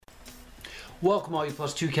Welcome, all you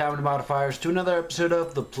Plus 2 comedy modifiers, to another episode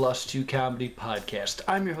of the Plus 2 Comedy Podcast.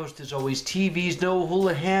 I'm your host, as always, TV's Noah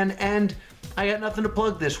Houlihan, and I got nothing to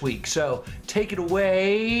plug this week, so take it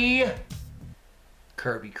away,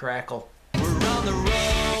 Kirby Crackle. We're on the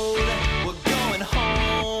road, we're going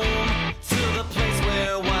home, to the place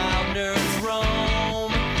where wild nerds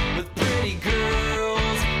roam, with pretty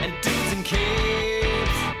girls and dudes in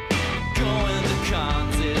capes, going to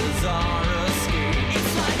cons is our escape.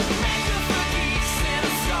 It's like a mecca for geeks in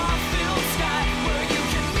a star-filled sky, where you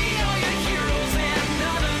can meet all your heroes and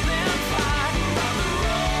none of them fly. We're on the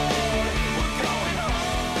road, we're going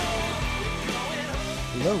home,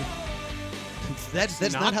 Hello. That's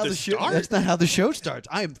not how the show. start. That's not how the show starts.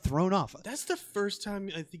 I am thrown off. That's the first time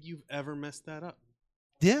I think you've ever messed that up.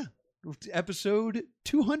 Yeah, episode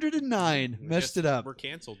 209 messed it up. We're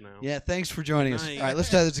canceled now. Yeah, thanks for joining us. Nice. All right, let's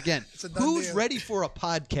try this again. It's a done Who's deal. ready for a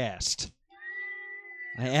podcast?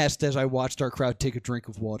 I asked as I watched our crowd take a drink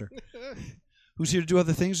of water. Who's here to do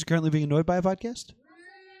other things? Is currently being annoyed by a podcast?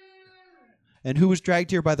 And who was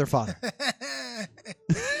dragged here by their father?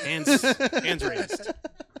 Hands raised.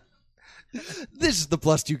 This is the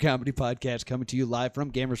Plus 2 Comedy Podcast coming to you live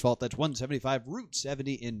from Gamers Vault. That's 175 Route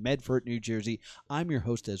 70 in Medford, New Jersey. I'm your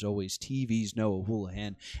host, as always, TV's Noah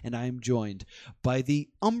Houlihan, and I'm joined by the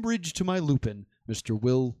umbrage to my Lupin, Mr.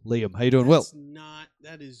 Will Liam. How you doing, Will?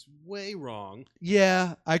 That is way wrong.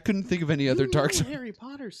 Yeah, I couldn't think of any other You dark know Harry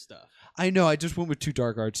Potter stuff. I know, I just went with two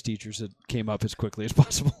dark arts teachers that came up as quickly as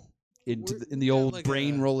possible in the We got old like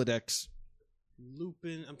brain a- Rolodex.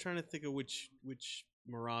 Lupin. I'm trying to think of which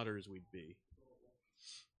Marauders we'd be.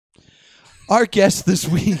 Our guest this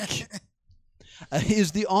week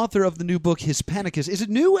is the author of the new book, Hispanicus. Is it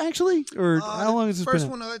new, actually? Or how long has this First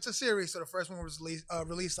been? one, it's a series, so the first one was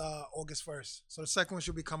released August 1st. So the second one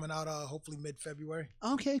should be coming out hopefully mid-February.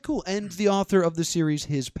 Okay, cool. And the author of the series,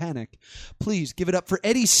 Hispanic. Please give it up for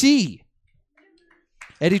Eddie C.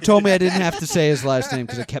 Eddie told me I didn't have to say his last name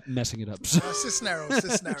because I kept messing it up. So. Cisneros.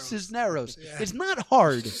 Cisneros. Yeah. It's not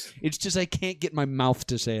hard. It's just I can't get my mouth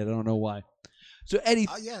to say it. I don't know why. So, Eddie.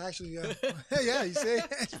 Yeah, actually, yeah. Yeah, you see?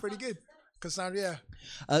 It's pretty good. Cassandra,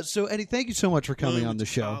 yeah. So, Eddie, thank you so much for coming William on the went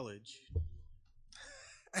to show. College.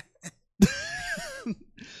 Thank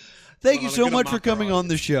Well, you I'm so gonna much for mock our coming on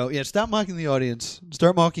the show. Yeah, stop mocking the audience.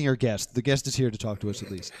 Start mocking our guest. The guest is here to talk to us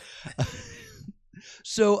at least.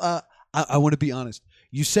 So, I want to be honest.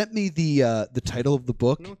 You sent me the title of the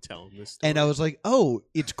book, Don't tell him this story. and I was like, "Oh,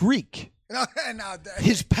 it's Greek. No,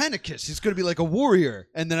 Hispanicus. It's going to be like a warrior."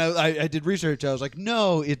 And then I did research. I was like,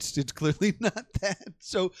 "No, it's clearly not that."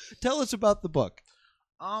 So, tell us about the book.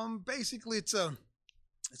 Basically, it's a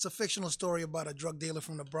fictional story about a drug dealer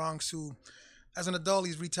from the Bronx who, as an adult,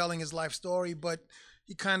 he's retelling his life story, but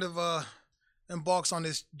he kind of embarks on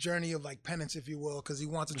this journey of like penance, if you will, because he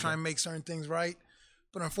wants to try and make certain things right.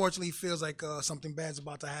 But unfortunately, he feels like something bad's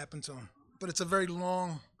about to happen to him. But it's a very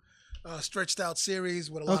long, stretched out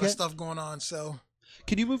series with a lot Okay. of stuff going on. So,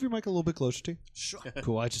 Can you move your mic a little bit closer to you? sure.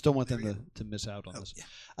 Cool. I just don't want them to miss out on this.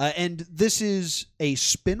 And this is a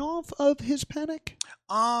spin-off of Hispanic?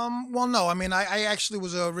 Well, no. I mean, I actually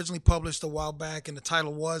was originally published a while back, and the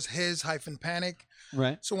title was His-Panic.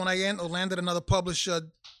 Right. So when I landed another publisher,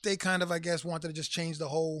 they kind of, I guess, wanted to just change the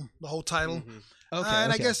whole title. Mm-hmm. Okay.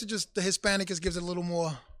 And okay. I guess it just the Hispanic just gives it a little more,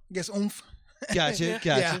 I guess, oomph. Gotcha.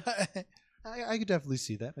 Yeah. I could definitely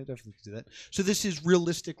see that. So this is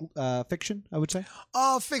realistic fiction, I would say?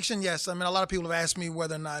 Fiction, yes. I mean, a lot of people have asked me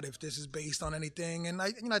whether or not if this is based on anything, and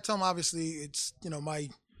I tell them obviously it's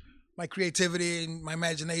my creativity and my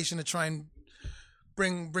imagination to try and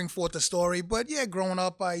bring forth the story. But yeah, growing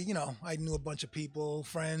up, I knew a bunch of people,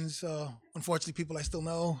 friends, unfortunately people I still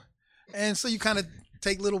know, and so you kind of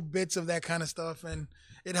take little bits of that kind of stuff, and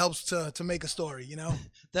it helps to make a story,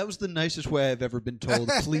 That was the nicest way I've ever been told.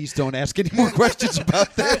 Please don't ask any more questions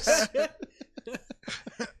about this.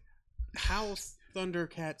 How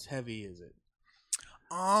Thundercats heavy is it?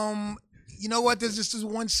 You know what? There's just this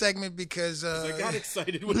one segment because I got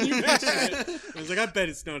excited when you mentioned it. I was like, I bet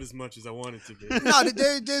it's not as much as I want it to be. no,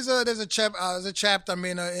 there's a chapter. I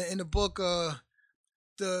mean, in the book,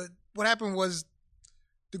 what happened was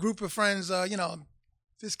the group of friends.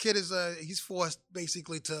 This kid is he's forced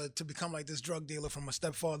basically to become like this drug dealer from a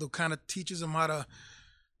stepfather who kind of teaches him how to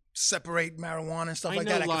separate marijuana and stuff I like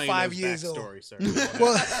know that. Like at 5 years old. backstory, sir.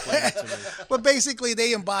 Well, Explain it to me. but basically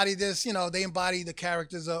they embody this. They embody the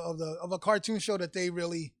characters of a cartoon show that they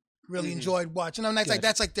really enjoyed watching. And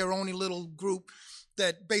that's like their only little group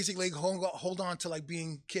that basically hold on to like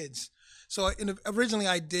being kids. So originally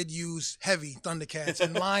I did use Heavy Thundercats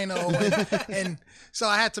and Lino, and so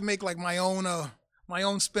I had to make like my own my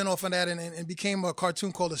own spin-off on that and became a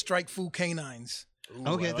cartoon called the Strike Food Canines. Ooh,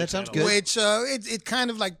 Okay, I like that sounds a good. lot. Which it kind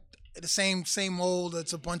of like the same mold.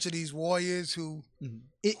 It's a bunch of these warriors who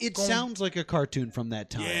It Going- sounds like a cartoon from that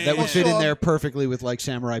time Yeah. that would Well, fit in sure. there perfectly with like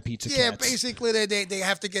Samurai Pizza yeah, Cats. basically they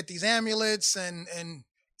have to get these amulets and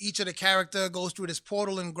each of the character goes through this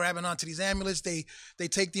portal and grabbing onto these amulets. They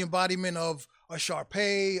take the embodiment of a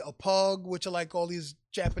Shar-Pei, a pug, which are like all these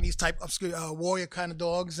Japanese type obscure warrior kind of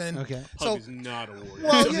dogs. And Okay. Pug so is not a warrior.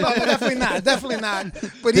 well, definitely not.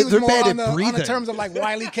 But he was They're more bad on at the breathing. terms of like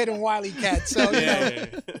Wile E. Kid and Wile E. Cat. So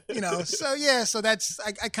yeah. so that's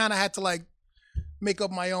I kind of had to like make up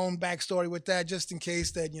my own backstory with that, just in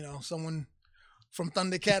case that someone from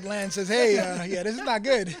Thundercat Land says, "Hey, yeah, this is not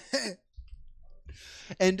good."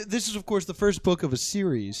 And this is, of course, the first book of a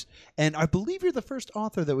series. And I believe you're the first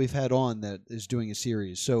author that we've had on that is doing a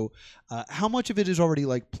series. So how much of it is already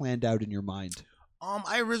like planned out in your mind?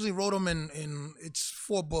 I originally wrote them in it's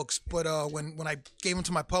 4 books, but when I gave them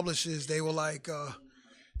to my publishers, they were like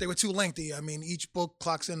they were too lengthy. I mean, each book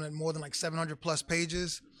clocks in at more than like 700 plus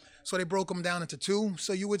pages, so they broke them down into 2.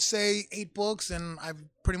 So you would say 8 books, and I've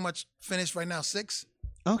pretty much finished right now 6.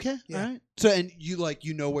 Okay. Yeah. All right. So, and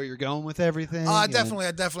you know where you're going with everything? and- Definitely,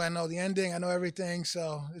 I know the ending. I know everything.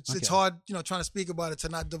 So it's Okay. hard, trying to speak about it to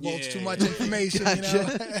not divulge too Yeah. much information.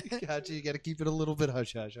 Gotcha. Gotcha. You got to keep it a little bit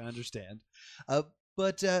hush hush. I understand.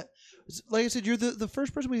 But like I said, you're the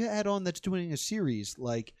first person we had on that's doing a series.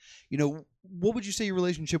 Like, what would you say your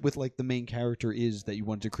relationship with like the main character is that you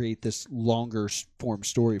wanted to create this longer form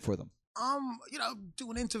story for them?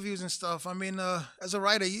 Doing interviews and stuff. I mean, as a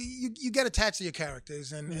writer, you get attached to your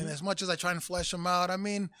characters, and as much as I try and flesh them out, I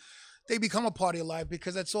mean, they become a part of your life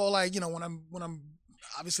because that's all when I'm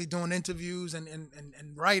obviously doing interviews and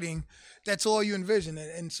writing, that's all you envision.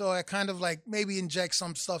 And so I kind of like maybe inject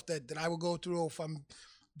some stuff that I would go through if I'm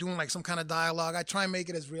doing like some kind of dialogue. I try and make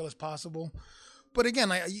it as real as possible. But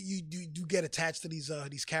again, you get attached to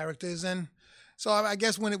these characters, and so I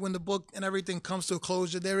guess when the book and everything comes to a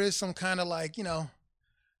closure, there is some kind of like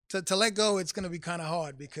to let go. It's going to be kind of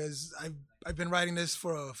hard because I've been writing this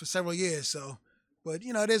for several years. So, but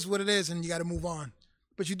it is what it is, and you got to move on.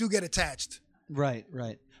 But you do get attached. Right.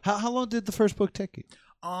 How long did the first book take you?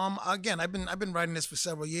 Again, I've been writing this for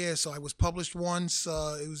several years. So I was published once.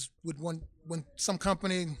 It was with when some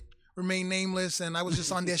company remained nameless, and I was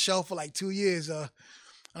just on their shelf for like 2 years. I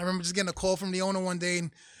remember just getting a call from the owner one day, and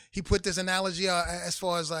he put this analogy as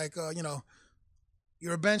far as like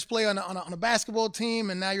you're a bench player on a basketball team,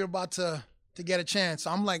 and now you're about to get a chance.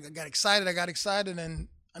 So I'm like, I got excited, and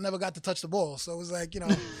I never got to touch the ball. So it was like,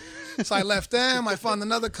 so I left them. I found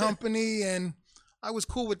another company, and I was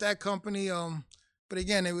cool with that company. But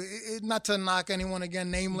again, it not to knock anyone, again,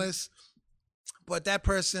 nameless, but that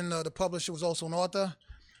person, the publisher, was also an author.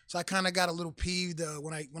 So I kind of got a little peeved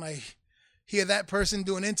when I hear that person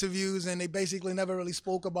doing interviews and they basically never really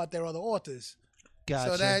spoke about their other authors.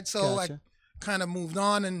 Gotcha. I kind of moved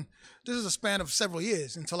on, and this is a span of several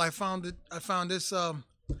years until I found this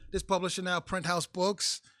publisher now, Print House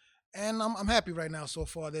Books, and I'm happy right now so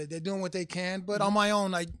far. They're doing what they can, but on my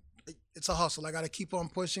own, it's a hustle. I got to keep on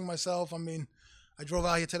pushing myself. I mean, I drove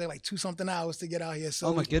out here today like 2-something hours to get out here. So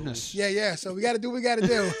Oh my goodness. yeah. So we got to do what we got to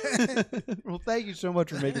do. Well, thank you so much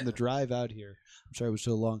for making the drive out here. I'm sorry it was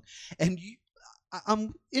so long. And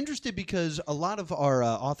I'm interested because a lot of our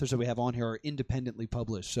authors that we have on here are independently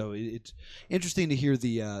published, so it's interesting to hear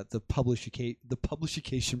the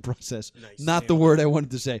publication process. Nice. Not the word I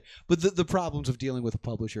wanted to say, but the problems of dealing with a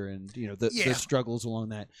publisher and the Yeah. struggles along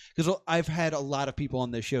that. Because I've had a lot of people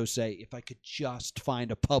on this show say, if I could just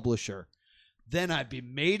find a publisher, then I'd be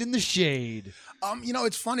made in the shade.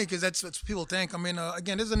 It's funny because that's what people think. I mean,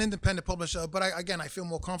 again, this is an independent publisher, but I feel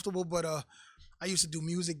more comfortable. But I used to do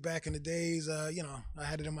music back in the days. I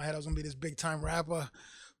had it in my head I was gonna be this big time rapper.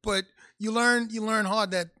 But you learn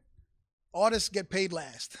hard that artists get paid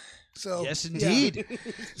last. So Yes, yeah. indeed.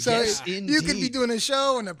 So Yes, you could be indeed. doing a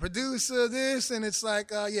show and a producer this, and it's like,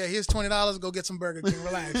 here's $20. Go get some Burger King.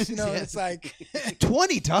 Relax. It's like,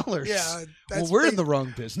 $20. yeah. Well, That's we're in big. the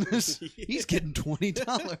wrong business. He's getting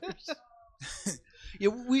 $20. Yeah,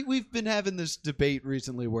 we've been having this debate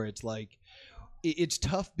recently where it's like it's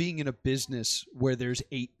tough being in a business where there's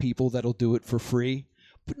 8 people that'll do it for free,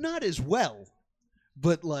 but not as well.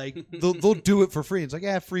 But like they'll do it for free. It's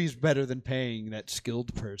like, free's better than paying that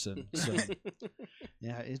skilled person. So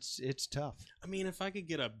yeah, it's tough. I mean, if I could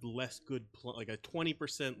get a less good, like a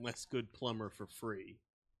 20% less good plumber for free,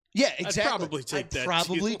 Yeah, exactly. probably take that,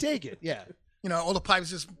 Probably too. take it. Yeah. all the pipes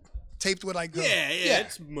just taped with like yeah,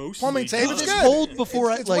 it's mostly Plumbing tape Will is this good. hold before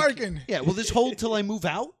It's I like? working. Yeah. Will this hold till I move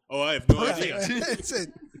out? Oh, I have no Yeah, idea. that's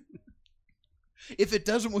it. If it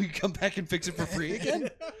doesn't, will you come back and fix it for free again?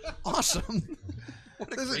 Awesome.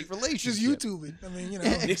 What a great relationship. Just YouTube it. I mean,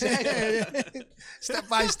 Exactly. step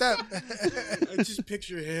by step. I just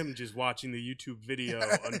picture him just watching the YouTube video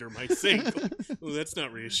under my sink. Oh, that's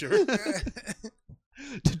not reassuring.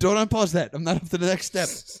 Don't unpause that. I'm not up to the next step.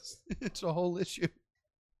 It's a whole issue.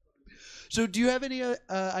 So, do you have any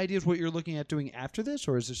ideas what you're looking at doing after this,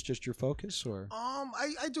 or is this just your focus? Or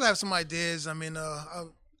I do have some ideas. I mean,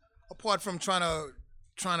 apart from trying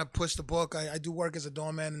to push the book, I do work as a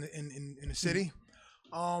doorman in the city.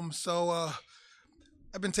 So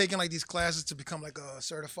I've been taking like these classes to become like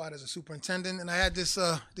certified as a superintendent, and I had this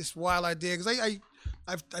wild idea because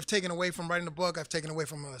I've taken away from writing the book. I've taken away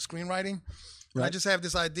from screenwriting. And I just have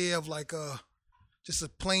this idea of like just a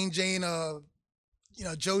plain Jane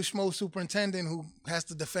Joe Schmo superintendent who has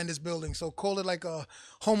to defend his building. So call it like a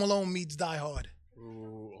Home Alone meets Die Hard.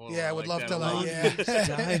 Ooh, Yeah, I would love to that like a lot.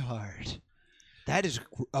 Die Hard. That is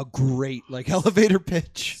a great like elevator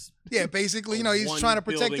pitch. Yeah, basically, he's One trying to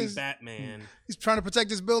protect building his Batman. he's trying to protect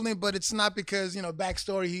his building, but it's not because,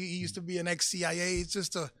 backstory, he used to be an ex-CIA. It's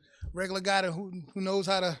just a regular guy who knows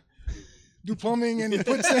how to do plumbing and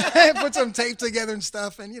put some tape together and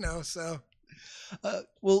stuff, and so.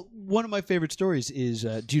 Well, one of my favorite stories is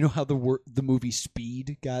do you know how the movie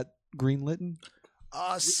Speed got greenlit?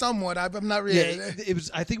 Somewhat. I'm not really. Yeah, it was.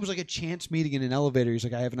 I think it was like a chance meeting in an elevator. He's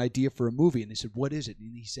like, "I have an idea for a movie," and they said, "What is it?"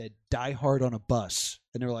 And he said, "Die Hard on a Bus."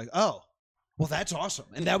 And they were like, "Oh, well, that's awesome."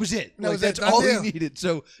 And that was it. That was that's it. all Done he deal. needed.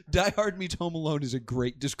 So, Die Hard meets Home Alone is a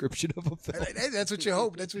great description of a film. That's what you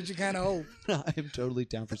hope. That's what you kind of hope. I am totally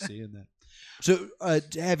down for seeing that. So,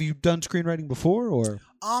 have you done screenwriting before, or?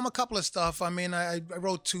 A couple of stuff. I mean, I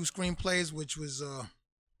wrote 2 screenplays, which was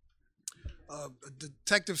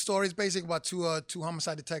detective stories, basically about two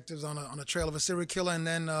homicide detectives on a trail of a serial killer, and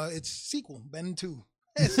then it's sequel, Ben 2.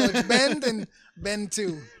 So it's Ben and Ben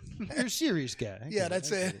 2. You're a serious guy. I Yeah, get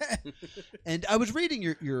that's I it. get And I was reading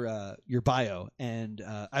your bio, and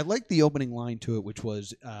I liked the opening line to it, which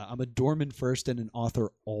was, "I'm a doorman first and an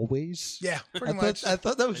author always." Yeah, pretty I much.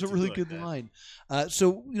 thought that was I a do really like good that. line. So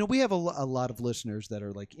we have a lot of listeners that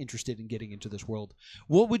are like interested in getting into this world.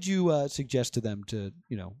 What would you suggest to them to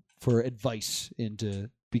for advice into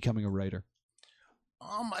becoming a writer?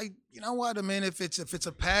 You know what I mean. If it's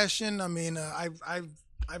a passion, I mean,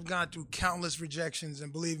 I've gone through countless rejections,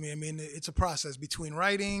 and believe me, I mean, it's a process between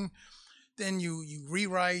writing, then you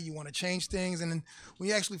rewrite, you want to change things, and then when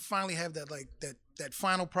you actually finally have that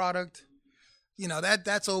final product,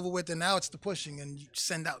 that's over with, and now it's the pushing, and you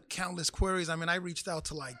send out countless queries. I mean, I reached out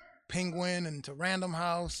to like Penguin and to Random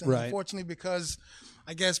House, and Right. unfortunately, because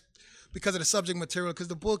of the subject material, because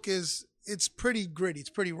the book it's pretty gritty,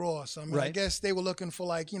 it's pretty raw. So I mean, I Right. guess they were looking for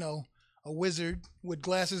like a wizard with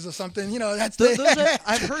glasses or something. That's Those are,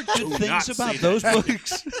 I've heard good Do things not about say those that.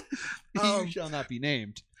 books. You shall not be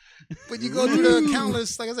named. But you go through the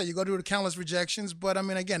countless, like I said, you go through the countless rejections. But I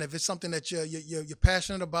mean, again, if it's something that you're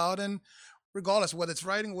passionate about, and regardless of whether it's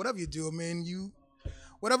writing, whatever you do, I mean,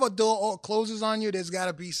 whatever door closes on you, there's got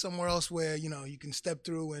to be somewhere else where you can step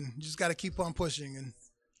through, and you just got to keep on pushing and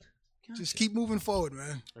just keep moving forward,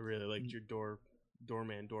 man. I really liked your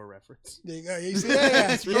doorman door reference. There you go. You see,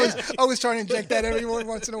 yeah. Always trying to inject that every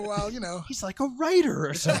once in a while, He's like a writer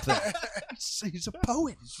or something. He's a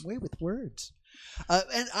poet. He's way with words.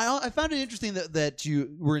 And I found it interesting that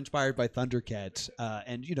you were inspired by Thundercats.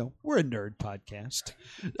 And we're a nerd podcast.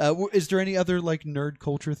 Is there any other like nerd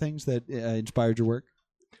culture things that inspired your work?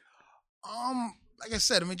 Like I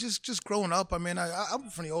said, I mean, just growing up. I mean, I'm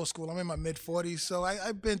from the old school. I'm in my mid-40s, so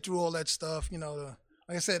I've been through all that stuff.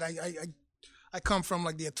 Like I said, I come from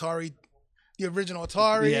like the original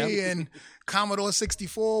Atari, Yeah. and Commodore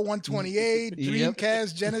 64, 128, Yep.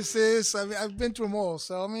 Dreamcast, Genesis. I mean, I've been through them all.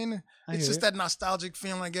 So I mean, I it's hear just you. that nostalgic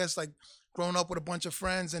feeling, I guess, like growing up with a bunch of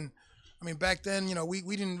friends. And I mean, back then,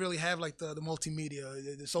 we didn't really have like the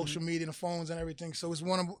multimedia, the social media, the phones and everything. So it was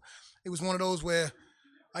one of those where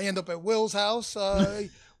I end up at Will's house,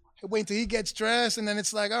 wait until he gets dressed, and then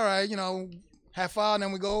it's like, all right, half hour, and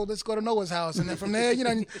then let's go to Noah's house. And then from there,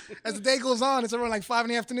 as the day goes on, it's around like 5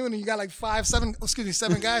 in the afternoon, and you got like 7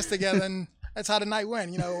 guys together, and that's how the night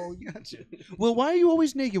went, Well, why are you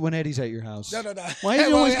always naked when Eddie's at your house? No. Why do you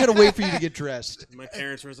Well, always yeah. got to wait for you to get dressed? My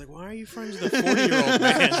parents were like, "Why are you friends with a 40-year-old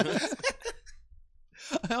man?"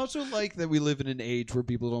 I also like that we live in an age where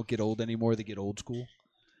people don't get old anymore; they get old school.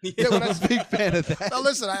 Yeah, well, I'm a big fan of that. Now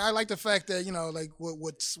listen, I like the fact that, like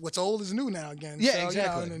what's old is new now again. Yeah, So,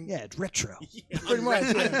 exactly. and Yeah, it's retro. Pretty much,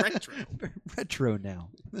 yeah. Retro. Retro now.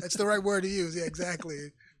 that's the right word to use. Yeah,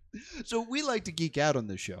 exactly. So we like to geek out on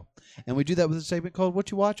this show, and we do that with a segment called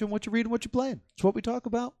What You Watching, What You Reading, What You Playing. It's what we talk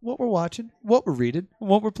about, what we're watching, what we're reading, and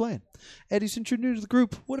what we're playing. Eddie, since you're new to the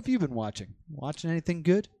group, what have you been watching? Watching anything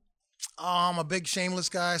good? I'm a big Shameless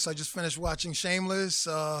guy, so I just finished watching Shameless.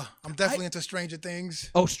 I'm definitely into Stranger Things.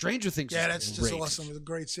 Oh, Stranger Things. Yeah, is that's just great. awesome. It's a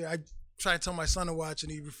great series. I try to tell my son to watch,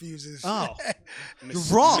 and he refuses. Oh, you're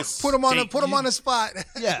wrong. Put him on the spot.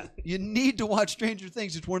 Yeah, you need to watch Stranger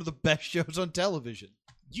Things. It's one of the best shows on television.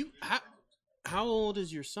 How old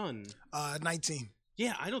is your son? 19.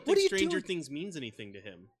 Yeah, I don't What think are you Stranger doing? Things means anything to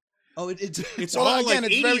him. Oh, it's It's Well, all again,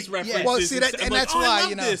 like it's 80s very- references. Well, see, that- I'm and like, that's I why, love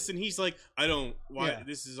you know. this, and he's like, I don't. Why? Yeah.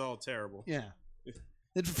 This is all terrible. yeah.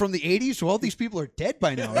 It's from the 80s, so all these people are dead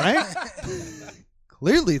by now, right?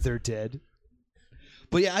 Clearly they're dead.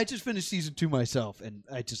 But yeah, I just finished season 2 myself, and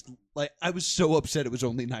I was so upset it was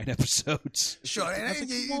only 9 episodes. Sure, and I was like,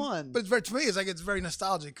 come on. But it's very, to me, it's very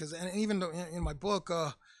nostalgic because, and even though in my book,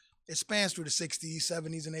 it spans through the 60s,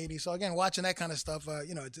 70s, and 80s. So again, watching that kind of stuff,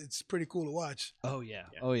 it's pretty cool to watch. Oh yeah.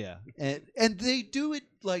 Oh yeah. And they do it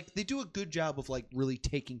they do a good job of really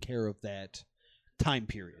taking care of that time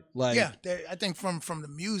period. I think from the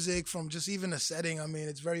music, from just even the setting. I mean,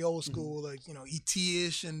 it's very old school,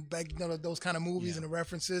 E.T.-ish and back, those kind of movies and the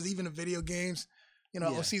references, even the video games.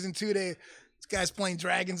 Season 2, this guy's playing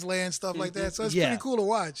Dragon's Lair and stuff like that. So it's pretty cool to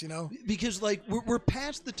watch. Because we're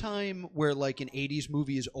past the time where an 80s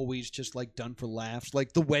movie is always just done for laughs,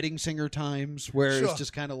 like the Wedding Singer times where it's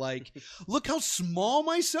just kind of look how small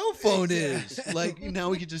my cell phone is. Now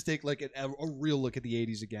we can just take a real look at the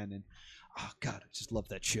 80s again, and oh god, I just love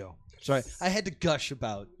that show. Sorry, I had to gush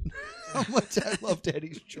about how much I loved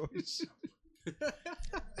Eddie's choice.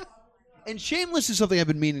 And Shameless is something I've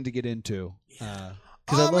been meaning to get into.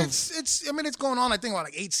 Because I love. It's going on. I think about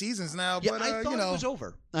 8 seasons now. Yeah, but I thought it was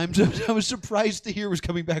over. I was surprised to hear it was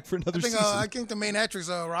coming back for another season. I think the main actress,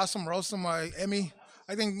 Rosam, Emmy.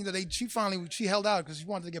 I think she held out because she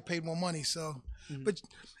wanted to get paid more money. So, but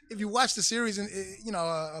if you watch the series, and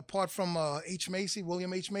apart from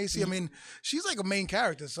William H. Macy, I mean, she's like a main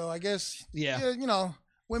character. So I guess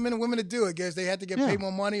women to do it. I guess they had to get paid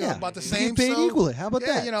more money or about the same. Get paid equally. How about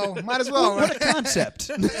that? Might as well. What a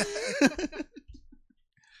concept.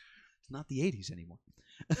 Not the 80s anymore.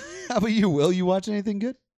 How about you, Will? You watch anything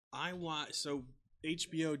good? So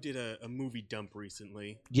HBO did a movie dump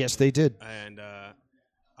recently, Yes, they did. and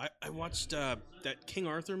I watched that King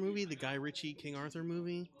Arthur movie, the Guy Ritchie King Arthur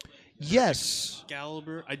movie. Yes.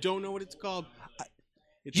 Excalibur. I don't know what it's called.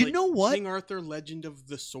 It's You know what? King Arthur: Legend of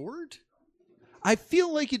the Sword. I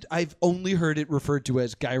feel like I've only heard it referred to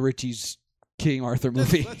as Guy Ritchie's King Arthur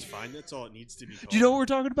movie. That's fine. That's all it needs to be called. Do you know what we're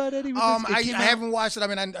talking about, Eddie? with this? It I came out- haven't watched it. I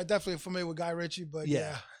mean, I'm definitely familiar with Guy Ritchie, but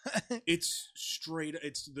Yeah. It's straight.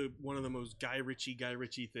 It's one of the most Guy Ritchie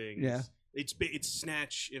things. Yeah. It's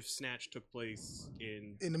Snatch if Snatch took place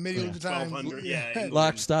in in the medieval times. 1200. Yeah. England.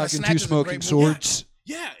 Lock, Stock, and Snatch Two is a Smoking great movie. Swords.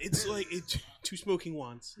 Yeah, it's two smoking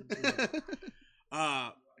wands.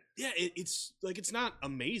 It's not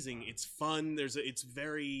amazing. It's fun. It's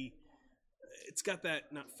got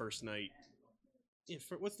that not First Night. Yeah,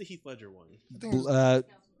 what's the Heath Ledger one? I think it was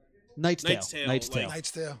Knight's Tale. Knight's Tale, Knight's like- Tale.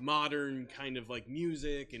 Knight's Tale. Modern kind of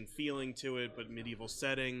music and feeling to it, but medieval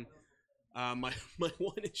setting. My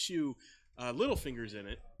one issue, Littlefinger's in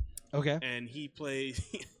it, Okay. and he plays.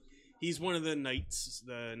 He's one of the Knights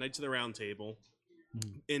of the Round Table,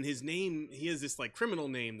 and his name, he has this criminal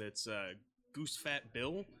name that's Goose Fat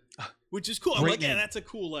Bill, which is cool. I'm Great like, yeah, name. that's a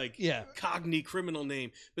cool cognate criminal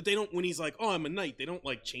name. But they don't, when he's like, oh, I'm a knight, they don't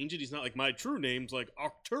change it. He's not my true name's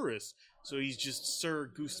Arcturus, so he's just Sir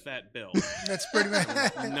Goose Fat Bill. That's pretty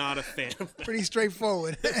I'm not a fan of that. pretty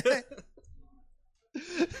straightforward.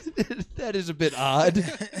 That is a bit odd.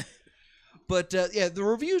 But the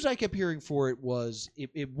reviews I kept hearing for it was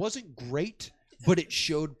it wasn't great, but it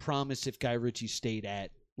showed promise if Guy Ritchie stayed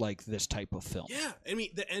at this type of film. Yeah, I mean,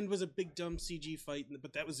 the end was a big dumb CG fight,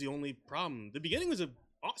 but that was the only problem. The beginning was an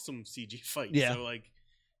awesome CG fight. Yeah. So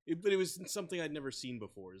but it was something I'd never seen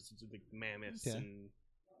before. It's like mammoths Okay.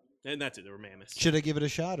 and that's it. There were mammoths. Should I give it a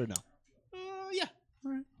shot or no? Yeah.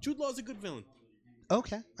 All right. Jude Law's a good villain.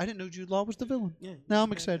 Okay. I didn't know Jude Law was the villain. Yeah. Now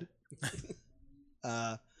I'm excited.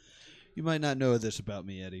 You might not know this about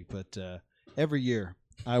me, Eddie, but every year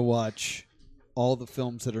I watch all the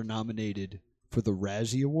films that are nominated for the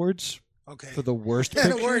Razzie Awards Okay. for the worst the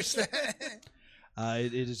picture. worst.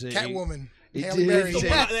 It is a Catwoman. It Halle is Berry. The one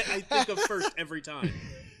Yeah. that I think of first every time.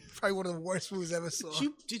 Probably one of the worst movies I ever saw.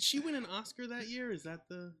 Did she win an Oscar that year? Is that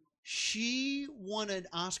the? She won an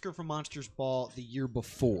Oscar for Monsters Ball the year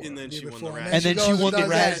before. And then she won the Before, Razzie. And then she won the does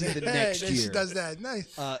that. Razzie the next Then she year. does that.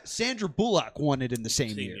 Nice. Sandra Bullock won it in the same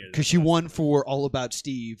Same year year, because she won for All About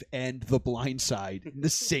Steve and The Blind Side in the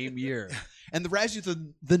same year. And the Razzie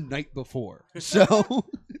the night before. So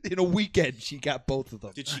in a weekend, she got both of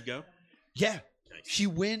them. Did she go? Yeah. Nice. She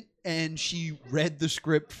went and she read the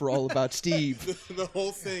script for All About Steve. The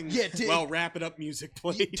whole thing. Yeah, while Wrap It Up music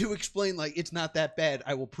played. To explain, like, it's not that bad.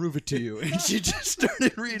 I will prove it to you. And she just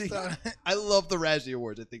started reading. I love the Razzie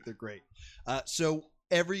Awards. I think they're great. So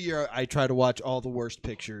every year I try to watch all the worst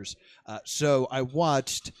pictures. So I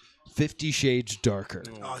watched 50 Shades Darker.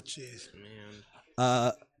 Oh, jeez.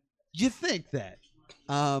 Man. You think that?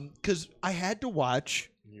 Because I had to watch.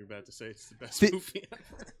 You're about to say it's the best Fi- movie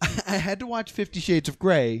ever. I had to watch 50 Shades of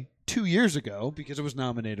Grey 2 years ago because it was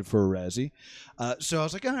nominated for a Razzie. So I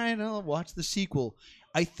was like, all right, I'll watch the sequel.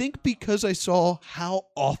 I think because I saw how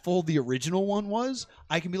awful the original one was,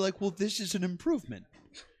 I can be like, well, this is an improvement.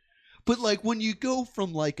 But like when you go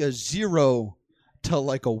from like a 0 to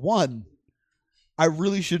like a 1, I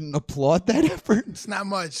really shouldn't applaud that effort. It's not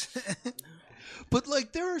much. But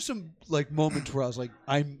like there are some like moments where I was like,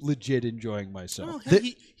 I'm legit enjoying myself. Well,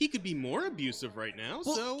 The- he could be more abusive right now,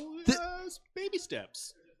 Well, so baby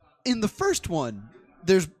steps. in the first one,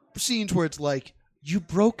 there's scenes where it's like, you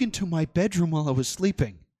broke into my bedroom while I was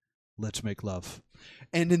sleeping. Let's make love.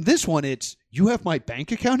 And in this one, it's, you have my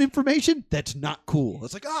bank account information? That's not cool.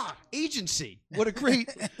 It's like, agency. What a great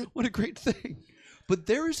thing. But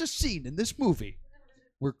there is a scene in this movie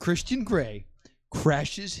where Christian Grey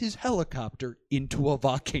crashes his helicopter into a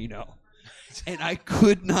volcano. And I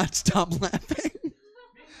could not stop laughing.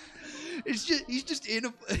 He's just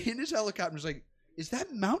in his helicopter. It's like, is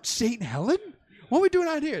that Mount St. Helen? What are we doing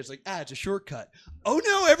out here? It's like, it's a shortcut. Oh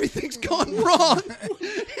no, everything's gone wrong.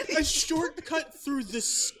 A shortcut through the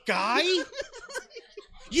sky?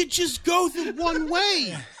 You just go the one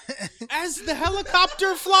way as the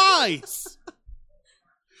helicopter flies.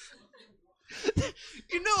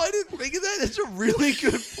 You know, I didn't think of that. That's a really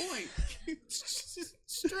good point. It's just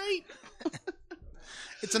straight.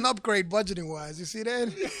 It's an upgrade budgeting wise. You see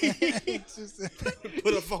that? It's just,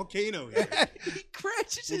 Put a volcano in. He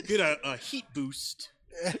crashes We'll it. get a heat boost.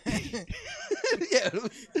 Yeah,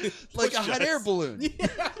 like Push a hot us. air balloon.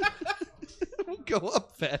 We'll go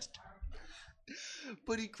up fast.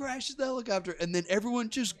 But he crashes the helicopter, and then everyone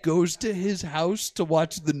just goes to his house to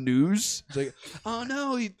watch the news. It's like, oh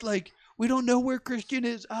no, we don't know where Christian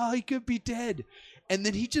is. Oh, he could be dead. And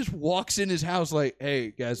then he just walks in his house like,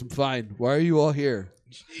 hey guys, I'm fine. Why are you all here?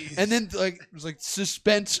 And then it's like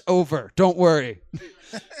suspense over. Don't worry.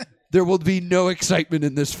 There will be no excitement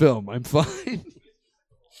in this film. I'm fine.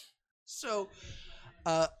 So,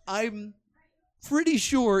 I'm pretty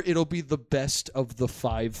sure it'll be the best of the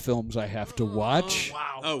 5 films I have to watch.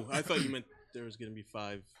 wow. Oh, I thought you meant there was going to be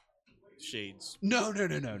 5 shades. No.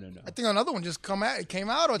 I think another one just came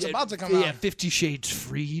out, or it's about to come Yeah, out. 50 Shades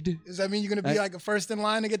Freed. Does that mean you're going to be like a first in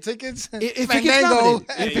line to get tickets? If Fandango.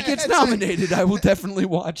 it gets nominated, I will definitely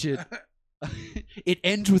watch it. It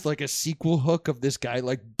ends with like a sequel hook of this guy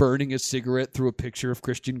like burning a cigarette through a picture of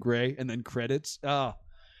Christian Grey and then credits.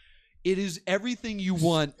 It is everything you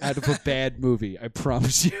want out of a bad movie, I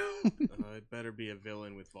promise you. It better be a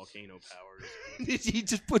villain with volcano powers. He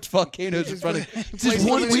just puts volcanoes in front of him. It's Place his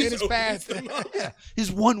one something in weakness. his path. Yeah,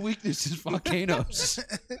 his one weakness is volcanoes.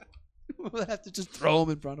 We'll have to just throw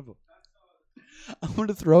them in front of him. I'm going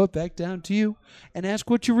to throw it back down to you and ask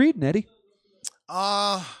what you're reading, Eddie.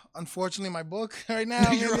 Unfortunately, my book right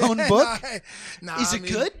now. Your own book? Nah, Is it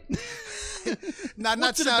good? Not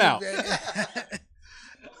What's it sounding about? bad.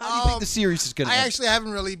 How do you think the series is going to I end? actually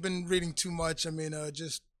haven't really been reading too much. I mean,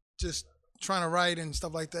 just trying to write and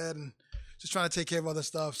stuff like that, and just trying to take care of other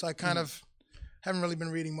stuff. So I kind of haven't really been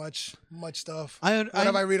reading much stuff.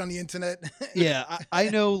 Whatever I read on the internet. Yeah, I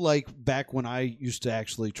know, like, back when I used to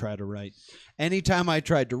actually try to write, anytime I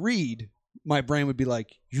tried to read, my brain would be like,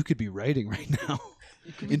 you could be writing right now.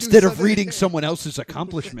 doing Instead of something. reading someone else's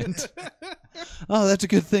accomplishment. Oh, that's a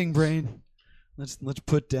good thing, brain. Let's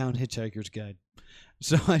put down Hitchhiker's Guide.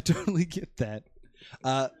 So I totally get that.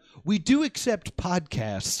 We do accept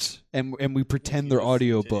podcasts, and we pretend they're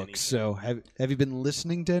audiobooks. So have you been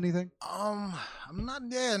listening to anything? I'm not.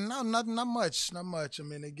 Yeah, no, not much. Not much. I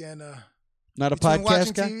mean, again, Not a between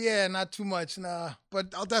watching podcast guy? TV, yeah, not too much. Nah, but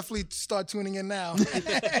I'll definitely start tuning in now.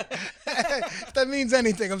 If that means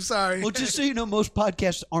anything, I'm sorry. Well, just so you know, most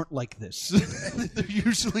podcasts aren't like this. They're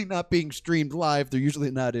usually not being streamed live. They're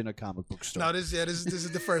usually not in a comic book store. No, this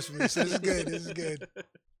is the first for me. So this is good. This is good.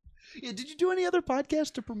 Yeah, did you do any other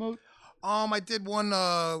podcasts to promote? I did one.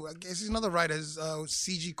 I guess he's another writer.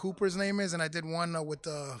 C.G. Cooper's name is, and I did one with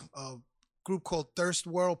a group called Thirst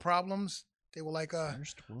World Problems. They were like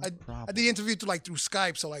First world I problem. did the interview through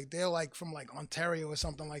Skype, so like they're like from like Ontario or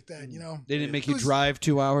something like that, you know. They didn't make you It was- drive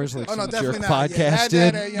 2 hours like Oh no, some definitely jerk not. Yeah, podcast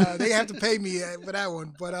did. they have to pay me for that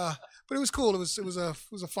one, but it was cool. It was a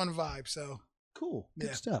fun vibe. So Cool. Good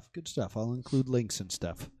Yeah. stuff. Good stuff. I'll include links and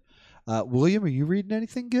stuff. William, are you reading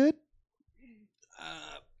anything good?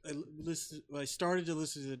 I started to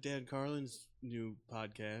listen to Dan Carlin's new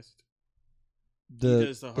podcast, The,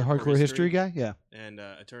 does the hardcore hardcore history history. guy? Yeah. and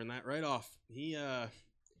I turned that right off.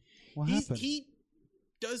 What happened? He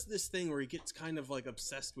does this thing where he gets kind of like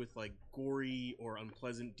obsessed with like gory or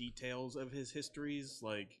unpleasant details of his histories,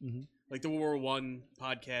 like Mhm. like the World War I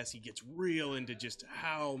podcast. He gets real into just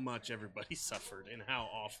how much everybody suffered and how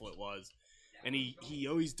awful it was. And he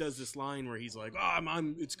always does this line where he's like,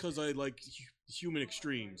 "Oh, it's because I like human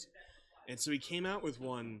extremes." And so he came out with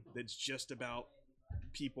one that's just about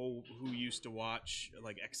people who used to watch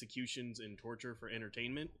like executions and torture for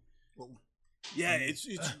entertainment. Yeah, it's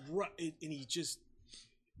and he just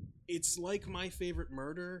it's like My Favorite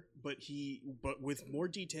Murder, but with more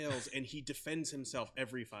details, and he defends himself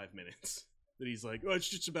every 5 minutes. That he's like, "Oh, it's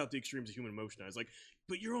just about the extremes of human emotion." I was like,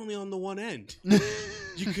 "But you're only on the one end.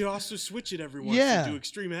 You could also switch it every once Yeah. to do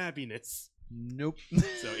extreme happiness." Nope.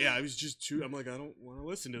 So yeah, I was just too. I'm like, I don't want to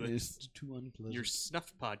listen to this. It's too unpleasant. Your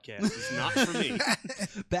snuff podcast is not for me.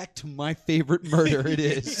 Back to My Favorite Murder. It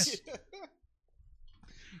is.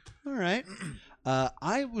 All right.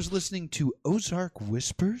 I was listening to Ozark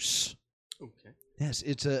Whispers. Okay. Yes,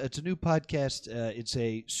 it's a new podcast. It's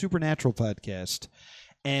a supernatural podcast,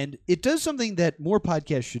 and it does something that more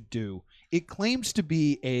podcasts should do. It claims to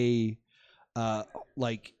be a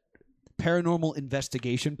like paranormal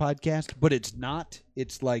investigation podcast, but it's not.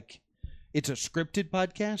 It's like it's a scripted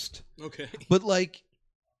podcast. Okay. But like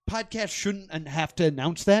podcasts shouldn't have to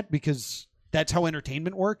announce that because that's how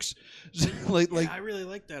entertainment works. like Yeah, I really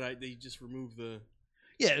like that. They just remove the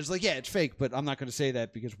yeah, it's like yeah, it's fake, but I'm not going to say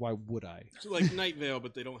that because why would I? so like Night Vale,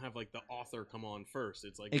 but they don't have like the author come on first.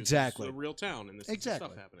 It's like Exactly. this is a real town and this Exactly.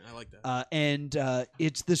 is stuff happening. I like that. And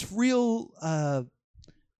it's this real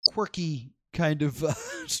quirky kind of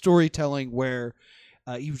storytelling where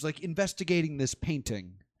he was like investigating this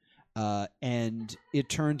painting, and it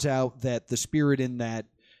turns out that the spirit in that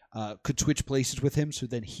could switch places with him, so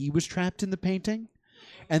then he was trapped in the painting.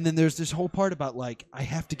 And then there's this whole part about like, I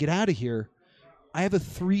have to get out of here. I have a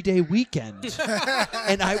 3-day weekend,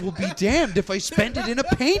 and I will be damned if I spend it in a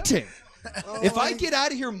painting. If I get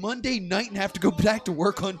out of here Monday night and have to go back to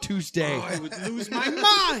work on Tuesday, I would lose my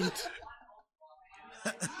mind.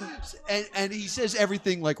 and he says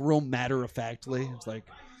everything like real matter of factly. It's like,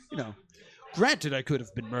 you know, granted I could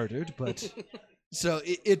have been murdered, but so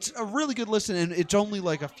it's a really good listen, and it's only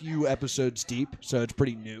like a few episodes deep, so it's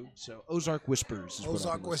pretty new. So Ozark Whispers is what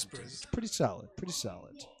Ozark I've been listening to. Whispers. It's pretty solid, pretty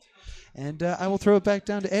solid. And I will throw it back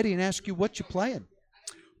down to Eddie and ask you what you're playing.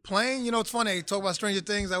 Playing, you know, it's funny. Talk about Stranger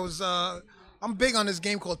Things. I'm big on this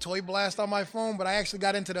game called Toy Blast on my phone, but I actually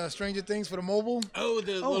got into the Stranger Things for the mobile. Oh,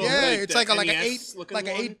 the little Yeah, like it's the like an NES looking one?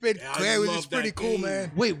 8-bit. Yeah, Yeah, I it's love pretty that cool, game.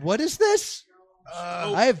 man. Wait, what is this?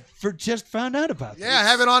 I have just found out about this. Yeah, I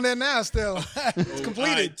have it on there now. Still, it's Oh,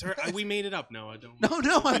 completed. we made it up. No, I don't.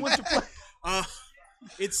 No, I want to play.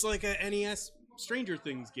 It's like a NES Stranger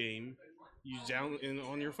Things game. You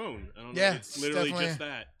on your phone. I don't know. Yeah, It's literally definitely. just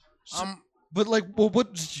that. But like, well,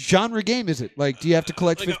 what genre game is it? Like, do you have to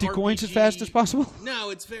collect Like a 50 coins as RPG. fast as possible? No,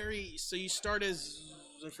 it's very. So you start as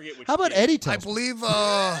I forget which. How about game. Eddie I tells me? believe.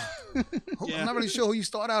 Yeah. I'm not really sure who you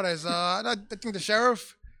start out as. I think the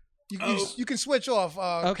sheriff. Oh. You can switch off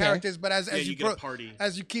Okay. characters, but as Yeah, as you you get a party.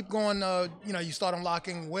 as you keep going, you start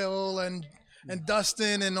unlocking Will and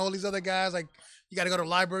Dustin and all these other guys. Like you got to go to the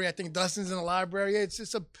library. I think Dustin's in the library. It's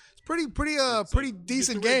pretty It's pretty like,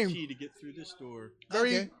 decent get the red game. Key to get through this door.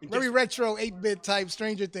 Very Okay. very retro 8-bit type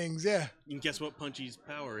Stranger Things. Yeah. And guess what Punchy's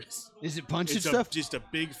power is? Is it punching It's stuff? just a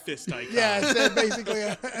big fist icon. Yeah, it's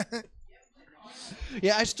basically.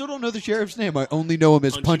 Yeah, I still don't know the sheriff's name. I only know him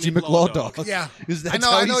as Punchy Punchy McLawdog. McLawdog. Yeah. Because I that's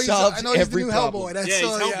know. how I know he solves he's the every new problem. Hellboy. That's Yeah, he's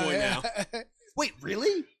so, Hellboy Wait,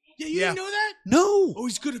 really? Yeah, you Yeah. didn't know that? No. Oh,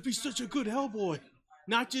 he's gonna be such a good Hellboy.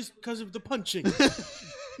 Not just because of the punching,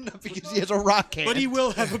 Not because he has a rock hand. but he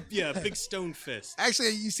will have a big stone fist. Actually,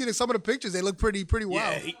 you see some of the pictures. They look pretty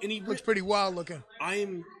wild. Yeah, and he Looks pretty wild looking. I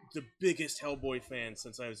am the biggest Hellboy fan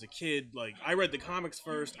since I was a kid. Like, I read the comics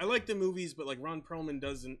first. I like the movies, but like Ron Perlman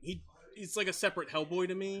doesn't. He's like a separate Hellboy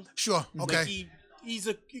to me. Sure. Okay. Like he's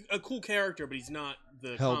a cool character, but he's not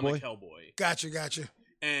the Hellboy? comic Hellboy. Gotcha.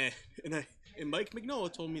 And Mike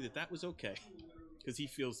Mignola told me that was okay. because he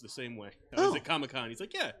feels the same way. I was at Comic-Con. He's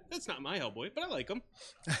like, yeah, that's not my Hellboy, but I like him.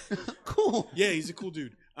 Cool. Yeah, he's a cool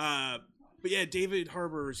dude. But yeah, David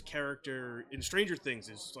Harbour's character in Stranger Things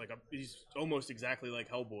is like he's almost exactly like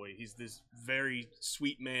Hellboy. He's this very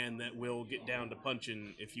sweet man that will get down to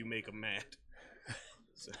punching if you make him mad.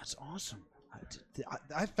 So. That's awesome.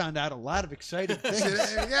 I found out a lot of exciting There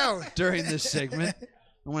things you go. during this segment.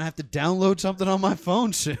 I'm gonna have to download something on my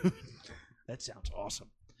phone soon. That sounds awesome.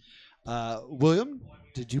 William,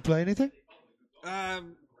 did you play anything? Nah.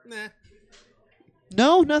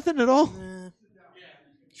 No, nothing at all.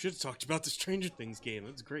 Should have talked about the Stranger Things game.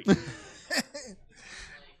 That's great.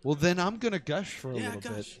 Well, then I'm gonna gush for a Yeah, little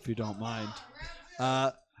bit, gush. if you don't mind.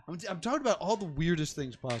 I'm talking about all the weirdest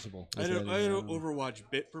things possible. I don't Overwatch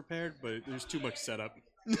bit prepared, but there's too much setup.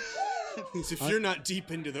 Because if you're not deep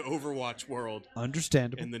into the Overwatch world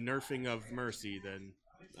Understandable. and the nerfing of Mercy, then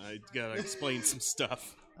I gotta explain some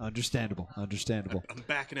stuff. Understandable. I'm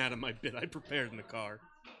backing out of my bit I prepared in the car.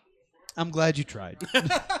 I'm glad you tried.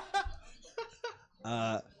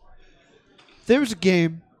 There was a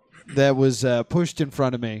game that was pushed in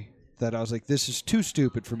front of me that I was like, this is too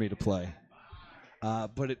stupid for me to play.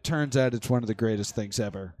 But it turns out it's one of the greatest things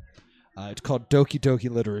ever. It's called Doki Doki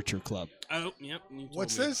Literature Club. Oh, yep. you told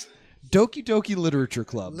What's me. this? Doki Doki Literature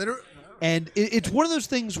Club. And it's one of those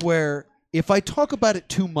things where if I talk about it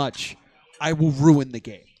too much, I will ruin the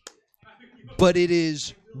game. But it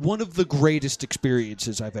is one of the greatest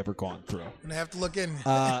experiences I've ever gone through. I'm gonna have to look in.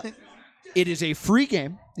 It is a free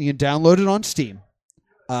game. You can download it on Steam.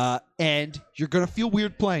 And you're going to feel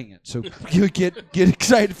weird playing it. So you get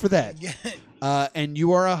excited for that. And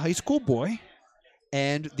you are a high school boy.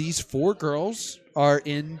 And these 4 girls are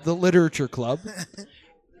in the literature club.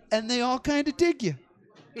 And they all kind of dig you.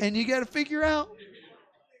 And you got to figure out,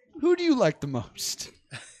 who do you like the most?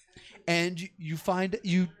 And you find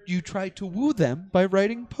you try to woo them by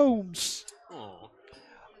writing poems.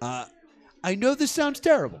 Aw. I know this sounds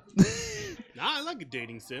terrible. Nah, I like a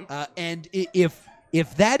dating sim. And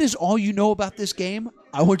if that is all you know about this game,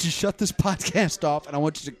 I want you to shut this podcast off, and I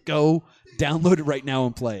want you to go download it right now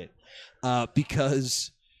and play it.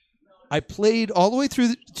 Because I played all the way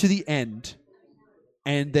through to the end,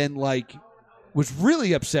 and then was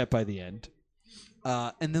really upset by the end.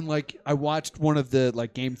 And then I watched one of the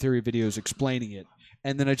game theory videos explaining it,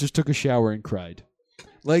 and then I just took a shower and cried.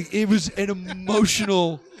 It was an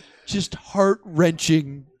emotional, just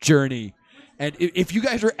heart-wrenching journey. And if you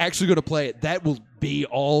guys are actually going to play it, that will be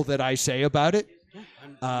all that I say about it. Yeah,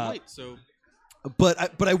 I might, so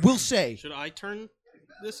But I will say, should I turn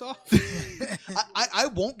this off? I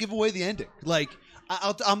won't give away the ending.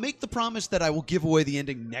 I'll make the promise that I will give away the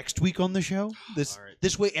ending next week on the show.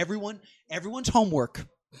 This way, everyone's homework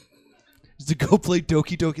is to go play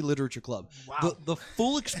Doki Doki Literature Club. Wow. The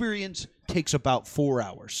full experience takes about 4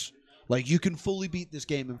 hours. You can fully beat this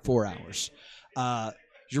game in 4 hours.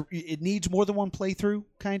 It needs more than one playthrough,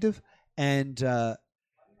 kind of. And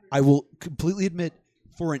I will completely admit,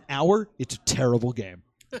 for an hour, it's a terrible game.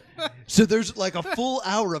 So there's a full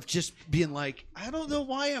hour of just being I don't know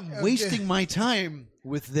why I'm wasting my time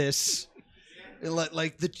with this.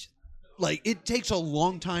 It takes a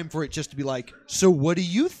long time for it just to be so what do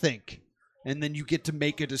you think? And then you get to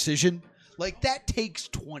make a decision. That takes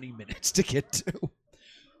 20 minutes to get to.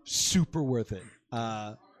 Super worth it.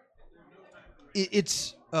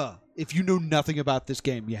 It's if you know nothing about this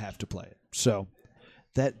game, you have to play it. So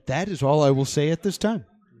that is all I will say at this time.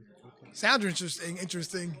 Sounds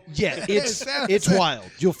interesting. Yeah, it's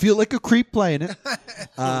wild. You'll feel like a creep playing it.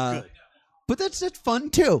 But that's fun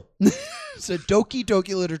too. So Doki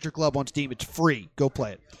Doki Literature Club on Steam. It's free. Go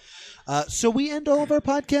play it. So we end all of our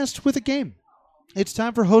podcasts with a game. It's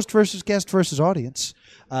time for host versus guest versus audience.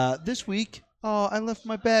 This week, I left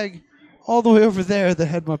my bag all the way over there that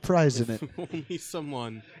had my prize in it. Only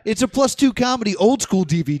someone. It's a +2 comedy old school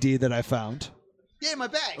DVD that I found. Yeah, my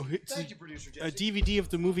bag. Oh, Thank you, producer A Jesse. DVD of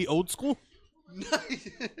the movie Old School?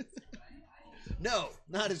 No,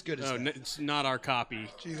 not as good as Oh, that. it's not our copy.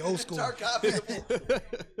 Geez, old school. It's our copy.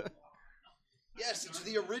 Yes, it's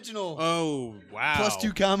the original Oh, wow.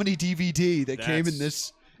 +2 comedy DVD that came in That's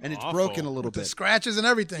this, and it's awful. broken a little The bit. scratches and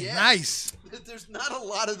everything. Yeah. Nice. There's not a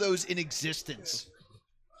lot of those in existence.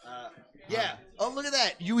 Yeah. Oh, look at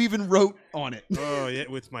that. You even wrote on it. Oh, yeah,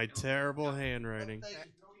 with my terrible handwriting.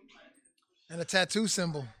 And a tattoo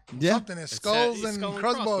symbol. Yeah. Something there. Skulls and skull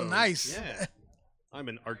crossbow. crossbones. Nice. Yeah. I'm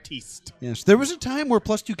an artiste. Yes, there was a time where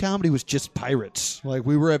 +2 comedy was just pirates.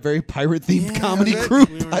 We were a very pirate-themed comedy that's it. group.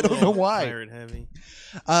 We were I don't know why. Pirate heavy.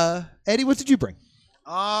 Eddie, what did you bring?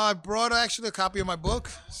 I brought actually a copy of my book.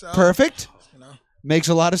 So, Perfect. You know, Makes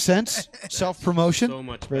a lot of sense. Self-promotion. So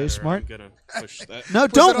much Very better. smart. I'm gonna push that. No,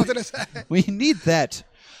 Push that don't. onto the side. We need that.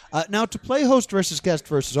 Now, to play host versus guest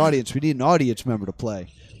versus audience, we need an audience member to play.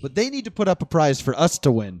 But they need to put up a prize for us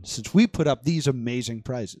to win, since we put up these amazing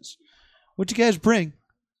prizes. What'd you guys bring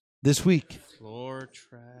this week? Floor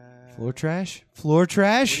trash. Floor trash? Floor What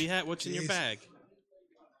trash? do you have? What's in your Jeez. bag?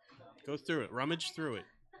 Go through it. Rummage through it.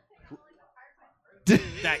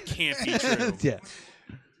 That can't be true. Yeah.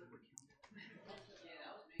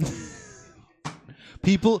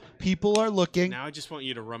 People are looking. Now I just want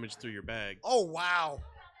you to rummage through your bag. Oh wow.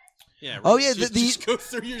 Yeah. Oh, rummage- yeah, Just go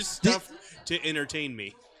through your stuff to entertain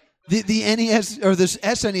me. The NES or this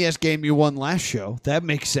SNES game you won last show. That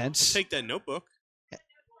makes sense. Take that notebook.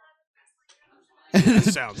 That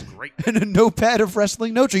sounds great. And a notepad of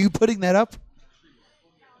wrestling notes. Are you putting that up?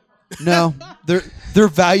 No, they're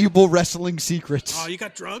valuable wrestling secrets. Oh, you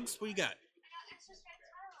got drugs? What you got?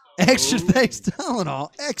 Extra Oh. thanks,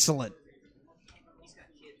 Tylenol. Excellent.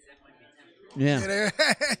 Yeah. There-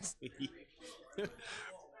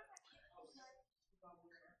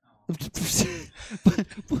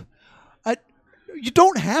 You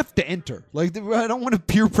don't have to enter. Like I don't want to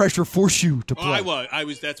peer pressure force you to Oh, play. I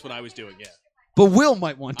was. That's what I was doing. Yeah, But Will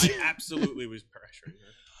might want to. I absolutely was pressuring her.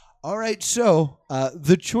 All right, so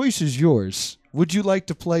the choice is yours. Would you like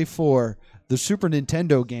to play for the Super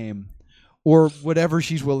Nintendo game or whatever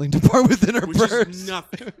she's willing to part with in her Which purse? is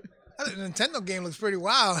nothing. The Nintendo game looks pretty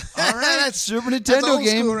wild. All right, that's Super that's Nintendo old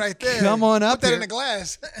game. school right there. Come on up Put that here. in a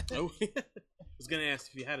glass. Oh, I was gonna ask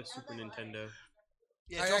if you had a Super Nintendo.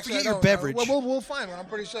 Yeah, I don't actually forget your don't. beverage. We'll find one. I'm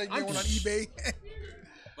pretty sure you can I'm get one on just- eBay.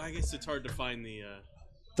 I guess it's hard to find the.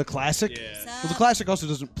 The classic. Yeah. Well, the classic also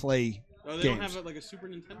doesn't play Oh, they games. don't have like a Super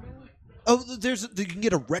Nintendo. Oh, you can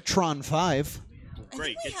get a Retron 5.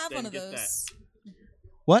 Great. I think I have one of get those.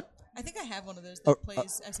 What? I think I have one of those Oh, that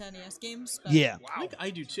plays SNES games. But Yeah. I think I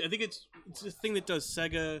do too. I think it's a thing that does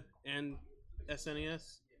Sega and SNES.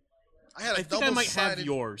 I had a I think I might have double-sided.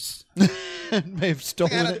 yours. May have I had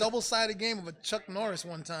stolen a it. double-sided game of a Chuck Norris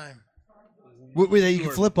one time. Where you can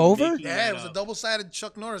were flip over? making- Yeah, it that was a up. double-sided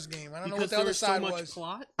Chuck Norris game. I don't know Because what the there other was so side much was.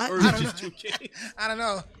 plot, I- or I is don't it just too games? I don't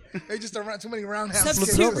know. They just around too many roundhouse.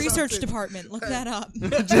 Substitute games or Research something. Department. Look that up.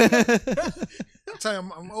 I'm telling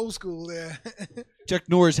you, I'm old school there. Chuck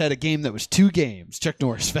Norris had a game that was 2 games. Chuck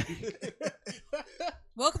Norris fan.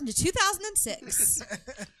 Welcome to 2006.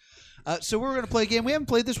 So we're going to play a game. We haven't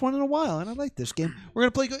played this one in a while, and I like this game. We're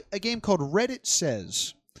going to play a game called Reddit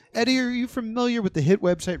Says. Eddie, are you familiar with the hit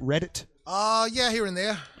website Reddit? Yeah, here and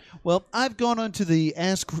there. Well, I've gone onto the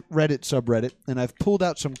Ask Reddit subreddit, and I've pulled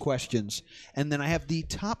out some questions, and then I have the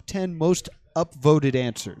top 10 most upvoted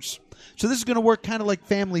answers. So this is going to work kind of like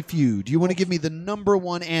Family Feud. You want to give me the number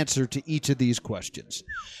one answer to each of these questions.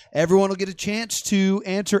 Everyone will get a chance to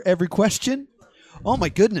answer every question. Oh, my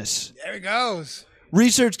goodness. There he goes.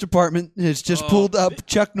 Research department has just pulled up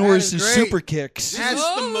Chuck Norris's great. super kicks.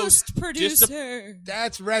 That's the most- Host producer.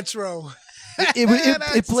 That's retro. It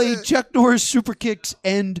That's played it. Chuck Norris super kicks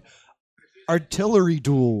and artillery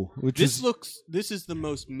duel, which is This is the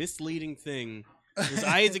most misleading thing. Because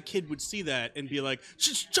I, as a kid, would see that and be like,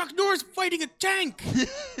 Chuck Norris fighting a tank.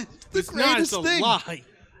 It's not. It's greatest a thing. lie.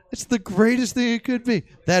 it's the greatest thing it could be.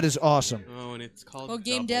 That is awesome. Oh, and it's called. Well,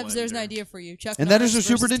 game Double devs, there's an Ender. idea for you. Chuck And that is a Norris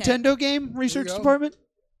Super versus Tank. Nintendo game, research go. department.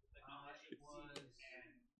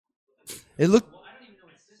 It looked.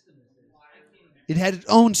 It had its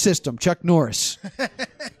own system, Chuck Norris.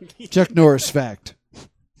 Chuck Norris fact.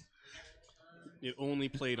 It only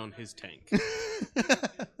played on his tank.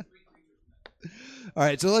 All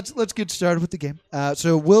right, so let's get started with the game.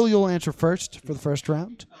 So Will, you'll answer first for the first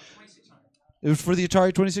round. It was for the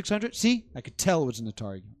Atari 2600. See, I could tell it was an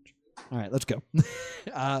Atari. All right, let's go.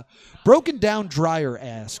 Broken Down Dryer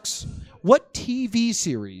asks, "What TV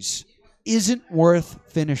series isn't worth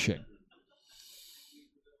finishing?"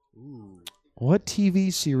 What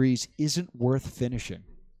TV series isn't worth finishing?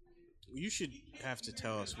 You should have to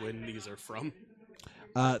tell us when these are from.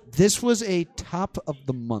 This was a top of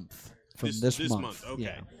the month from this This month. month,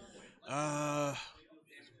 okay. Yeah.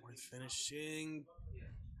 Worth finishing.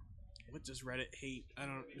 What does Reddit hate? I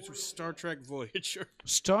don't. It's Star Trek Voyager.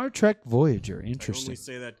 Star Trek Voyager. I Interesting. only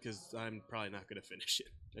say that because I'm probably not going to finish it.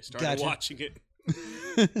 I started Gotcha. watching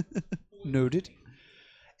it. Noted.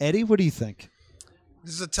 Eddie, what do you think?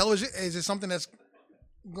 This is a television. Is it something that's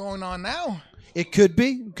going on now? It could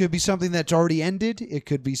be. It could be something that's already ended. It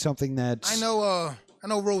could be something that's. I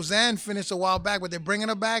know Roseanne finished a while back, but they're bringing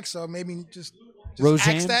her back, so maybe just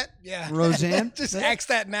Roseanne? axe that. Yeah, Roseanne? just axe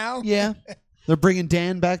that now. Yeah. They're bringing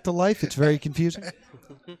Dan back to life. It's very confusing.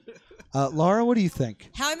 Laura, what do you think?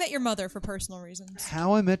 How I Met Your Mother for personal reasons.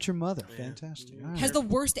 How I Met Your Mother. Fantastic. All right. Has the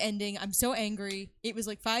worst ending. I'm so angry. It was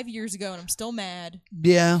like 5 years ago, and I'm still mad.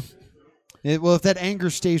 Yeah. Well, if that anger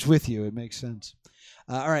stays with you, it makes sense.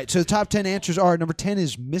 All right. So the top 10 answers are: number 10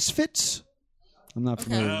 is Misfits. I'm not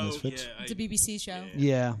familiar with Oh, Misfits. yeah. It's a BBC show.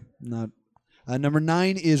 Yeah, not. Number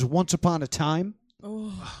 9 is Once Upon a Time.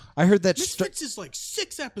 Oh. I heard that. Misfits is like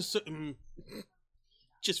 6 episodes.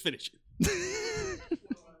 Just finish it.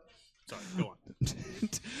 Sorry, go on.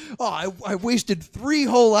 Oh, I wasted 3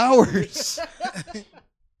 whole hours.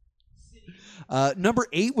 Number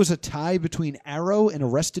 8 was a tie between Arrow and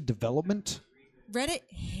Arrested Development. Reddit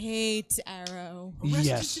hates Arrow.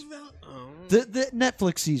 Yes. Oh. The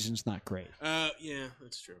Netflix season's not great. Yeah,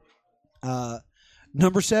 that's true.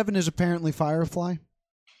 Number 7 is apparently Firefly.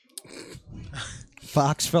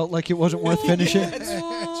 Fox felt like it wasn't worth finishing.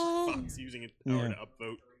 Fox using an hour to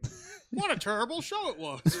upvote. What a terrible show it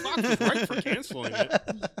was. Fox was right for canceling it.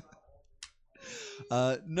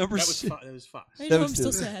 Number That was, six. that was Fox. I know, I'm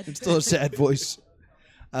still sad. It's still a sad voice.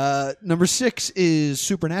 Number 6 is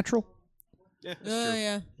Supernatural. Yeah, that's Oh, true.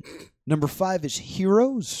 yeah. Number 5 is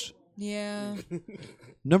Heroes. Yeah.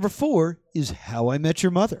 Number 4 is How I Met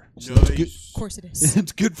Your Mother. So Nice. that's good. Of course it is.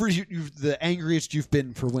 It's good for you. The angriest you've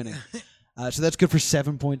been for winning. So that's good for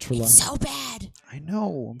 7 points for Laura. So bad. I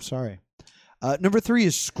know. I'm sorry. Number 3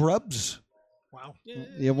 is Scrubs. Wow.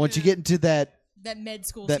 Yeah, once you get into that That med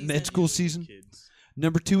school that season. med school season. Kids.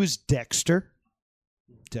 Number 2 is Dexter.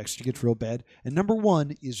 Dexter gets real bad. And number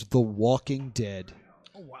 1 is The Walking Dead.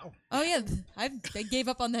 Oh wow. Oh, yeah. They gave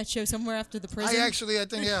up on that show somewhere after the prison. I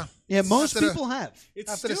think yeah. Yeah, most After the- people have.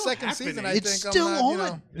 It's After the still second happening. season, I It's think still I'm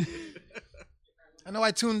not, on. I know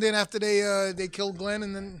I tuned in after they killed Glenn,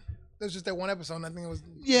 and then there's just that one episode. And I think it was.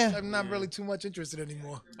 Yeah. I'm not really too much interested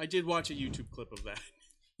anymore. I did watch a YouTube clip of that.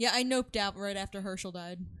 Yeah, I noped out right after Herschel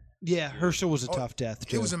died. Yeah, Herschel was a tough death,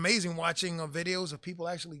 too. It was amazing watching videos of people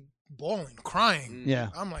actually bawling, crying. Yeah.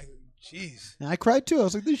 I'm like, jeez. And I cried, too. I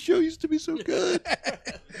was like, this show used to be so good.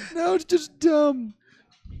 Now it's just dumb.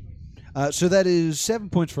 So that is 7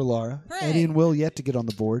 points for Laura. Hooray. Eddie and Will yet to get on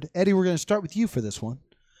the board. Eddie, we're going to start with you for this one.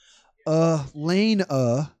 Lane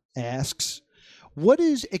asks, what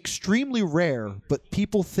is extremely rare but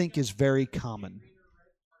people think is very common?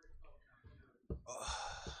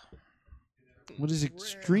 What is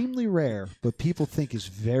extremely rare but people think is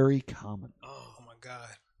very common? Oh my god.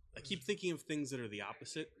 I keep thinking of things that are the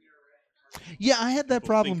opposite. Yeah, I had that People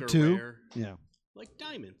problem think are too. rare, Yeah. like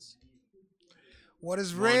diamonds. What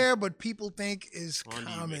is rare but people think is On to you,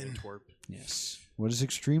 common? Megan Twerp. Yes. What is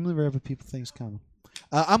extremely rare but people think is common?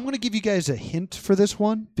 I'm going to give you guys a hint for this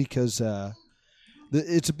one because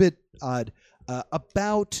it's a bit odd.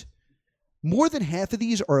 About more than half of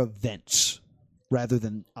these are events rather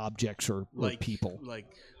than objects or people.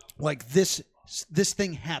 Like this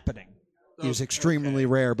thing happening is extremely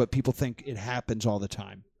rare, but people think it happens all the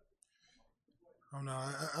time. Oh no,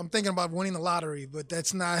 I'm thinking about winning the lottery, but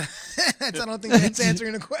that's not. I don't think that's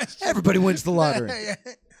answering the question. Everybody wins the lottery. Yeah.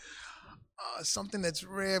 Something that's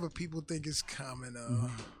rare but people think is common.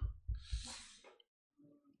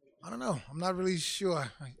 I don't know. I'm not really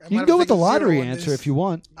sure. I You might can have go to with the take a zero lottery on answer this. if you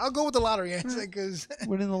want. I'll go with the lottery answer because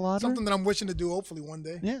Winning the lottery? something that I'm wishing to do hopefully one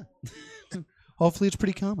day. Yeah. Hopefully it's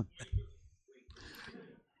pretty common.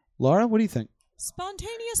 Laura, what do you think?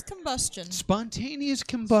 Spontaneous combustion. Spontaneous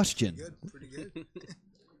combustion. Good, pretty good.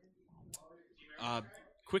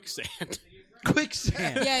 Quicksand.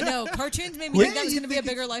 Quicksand. Yeah, no. Cartoons made me Where think that was you going to be a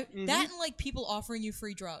think bigger life. That and like people offering you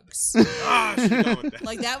free drugs. Ah, I should've gone with that.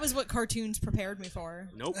 Like that was what cartoons prepared me for.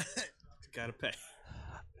 Nope. Gotta pay.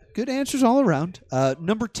 Good answers all around.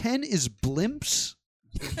 Number 10 is blimps.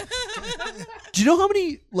 Do you know how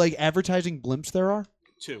many like advertising blimps there are?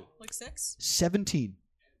 2. Like 6? 17.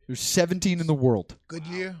 There's 17 in the world.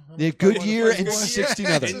 Goodyear. Yeah, Goodyear and 16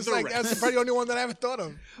 others. It's like, that's probably the only one that I haven't thought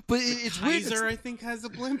of. But it's weird. Kaiser, I think, has a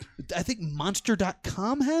blimp. I think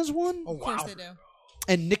Monster.com has one. Oh Of course wow. they do.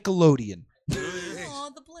 And Nickelodeon. Aw,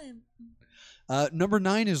 the blimp. Number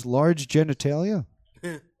 9 is large genitalia.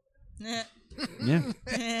 Nah.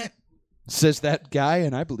 Yeah. Says that guy,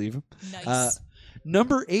 and I believe him. Nice.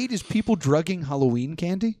 Number 8 is people drugging Halloween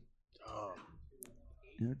candy.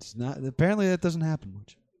 It's not. Apparently, that doesn't happen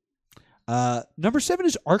much. Number 7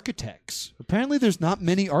 is architects. Apparently, there's not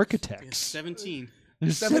many architects. 17.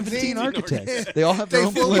 There's 17 17 architects. They all have their They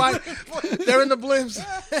own flew blimp. by. They're in the blimps.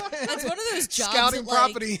 That's one of those jobs Scouting that, like,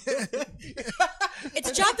 property. it's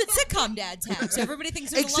a job that sitcom dads have, so everybody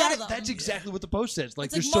thinks there's a lot of them. That's exactly what the post says. Like,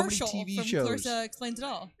 It's there's like so Marshall many TV from shows. Clarissa Explains It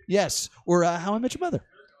All. Yes, or How I Met Your Mother.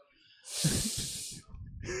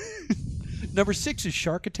 Number 6 is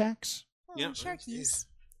shark attacks. Oh, Yep. sharkies.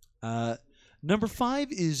 Number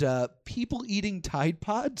 5 is people eating Tide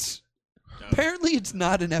Pods. Apparently, it's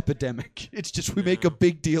not an epidemic. It's just we make a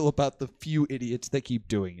big deal about the few idiots that keep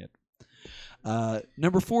doing it.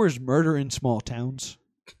 Number 4 is murder in small towns.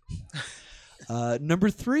 Number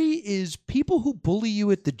 3 is people who bully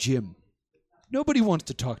you at the gym. Nobody wants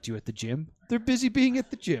to talk to you at the gym. They're busy being at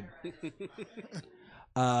the gym.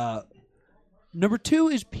 Number 2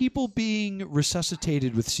 is people being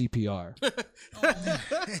resuscitated with CPR.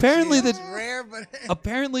 Apparently, It's rare, but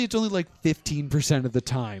apparently it's only like 15% of the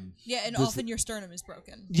time. Yeah, and This- often your sternum is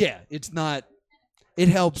broken. Yeah, it's not. It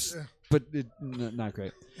helps, but not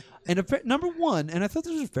great. And number 1, and I thought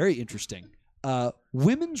this was very interesting.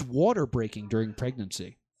 Women's water breaking during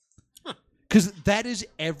pregnancy. Because that is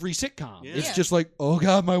every sitcom. Yeah. It's Yeah. just like, oh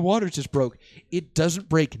God, my water just broke. It doesn't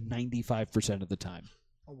break 95% of the time.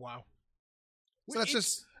 oh wow. So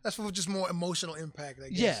that's for just more emotional impact, I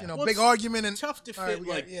guess. Yeah. You know, Well, big it's argument and tough to all right, fit we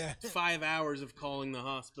got- like yeah. 5 hours of calling the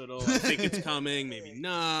hospital. I think it's coming, maybe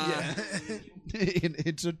not.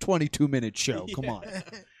 It's a 22-minute show. Come Yeah. on.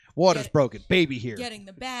 Water's Get- broken. Baby here. Getting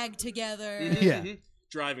the bag together. Yeah. Mhm.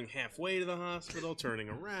 Driving halfway to the hospital, turning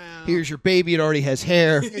around. Here's your baby. It already has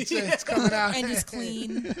hair. It's coming out. And is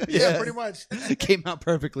clean yeah, pretty much. Came out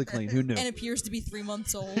perfectly clean. Who knew? and appears to be 3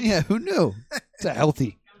 months old. Yeah, who knew? It's a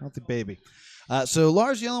healthy baby. So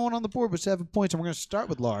Lars, the only one on the board with 7 points, and we're going to start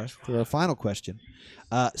with Lars for our final question.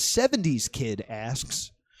 70s Kid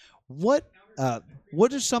asks, what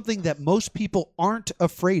is something that most people aren't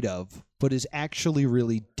afraid of, but is actually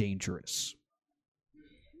really dangerous?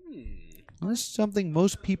 What is something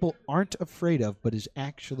most people aren't afraid of, but is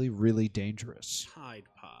actually really dangerous? Tide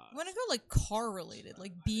Pod. I want to go like car related,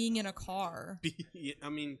 like being in a car. Yeah, I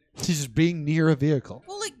mean, It's just being near a vehicle.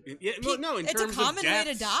 Well, like, yeah, well, no, in it's a terms common of way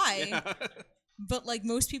to deaths, die. yeah. but like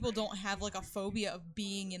most people don't have like a phobia of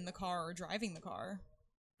being in the car or driving the car.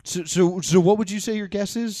 So what would you say your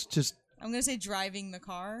guess is? Just I'm gonna say driving the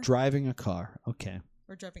car driving a car. Okay.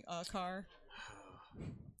 or driving a car.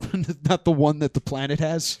 Not the one that the planet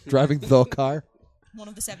has. Driving the car. One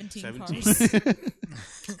of the 17 17. cars.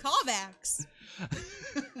 Callbacks.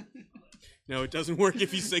 No, it doesn't work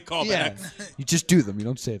if you say callback. Yeah. You just do them. You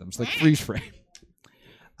don't say them. It's like freeze frame.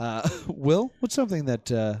 Will, what's something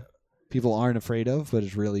that people aren't afraid of but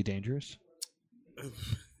is really dangerous?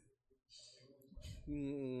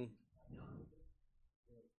 Mm.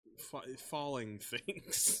 Falling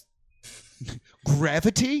things.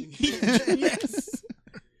 Gravity? Yes.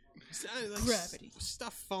 Like Gravity.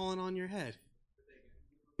 Stuff falling on your head.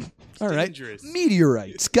 All right. Dangerous.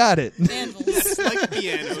 Meteorites. Got it. Anvils. Like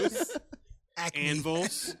pianos, Acme.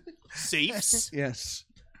 anvils, safes. Yes.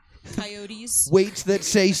 Coyotes. Weights that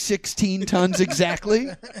say 16 tons exactly.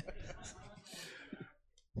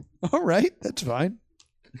 All right. That's fine.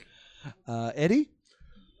 Eddie?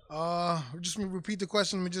 Just repeat the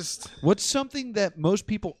question. Let me just. What's something that most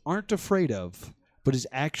people aren't afraid of but is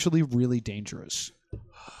actually really dangerous?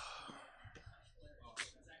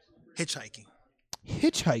 Hitchhiking.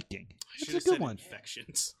 Hitchhiking. Should've That's a good said one.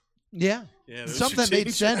 Infections. Yeah. Yeah, those Something are that made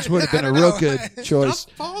dangerous. sense would have been a I real know. good choice.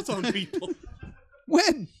 Stuff falls on people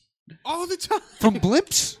When? all the time. From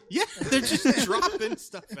blimps? Yeah, they're just dropping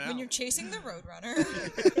stuff out. When you're chasing the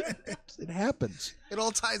Roadrunner. It happens. It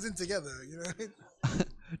all ties in together, you know.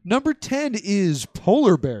 Number 10 is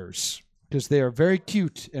polar bears because they are very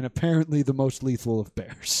cute and apparently the most lethal of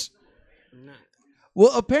bears.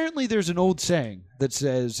 Well, apparently there's an old saying that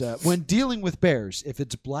says, when dealing with bears, if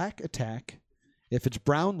it's black, attack. If it's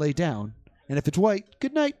brown, lay down. And if it's white,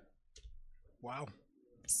 good night. Wow.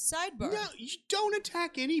 Sidebar. No, you don't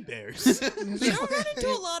attack any bears. You don't run into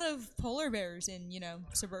a lot of polar bears in,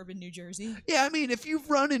 suburban New Jersey. Yeah, I mean, if you've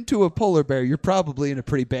run into a polar bear, you're probably in a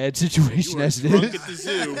pretty bad situation You are as it drunk is. at the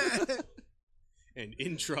zoo and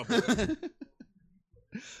in trouble.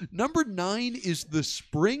 Number 9 is the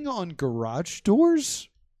spring on garage doors.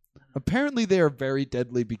 Apparently, they are very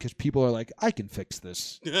deadly because people are like, I can fix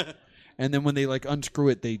this. And then when they unscrew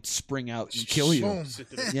it, they spring out and kill you. Boom. Sit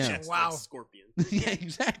to the Yeah. chest Wow. like scorpion. Yeah,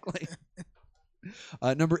 exactly.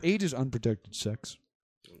 Number 8 is unprotected sex.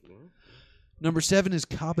 Number 7 is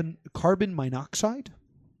carbon monoxide.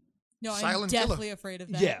 No, I'm Silent killer. definitely afraid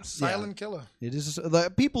of that. Yeah. Silent killer. It is.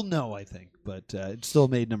 People know, I think, but it still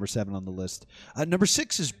made number 7 on the list. Number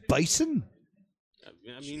 6 is bison.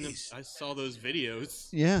 I mean, I saw those videos.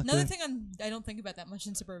 Yeah. Another thing I don't think about that much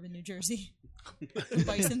in suburban New Jersey. The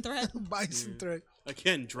bison threat. Bison threat.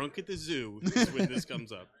 Again, drunk at the zoo is when this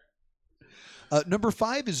comes up. Number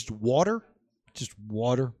 5 is water. Just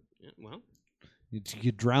water. Yeah, well,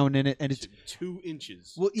 You drown in it, and it's 2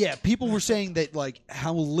 inches. well, yeah. People were saying that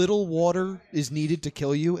how little water is needed to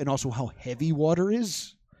kill you, and also how heavy water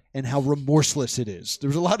is. and how remorseless it is. There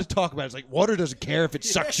was a lot of talk about it. It's like, water doesn't care if it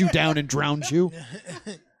sucks you down and drowns you.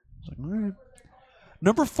 It's like, all right.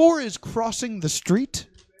 Number 4 is crossing the street,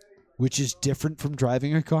 which is different from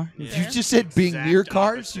driving a car. If you just said being Exact near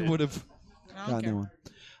cars, opposite. you would have I don't gotten care.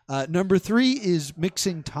 that one. Number 3 is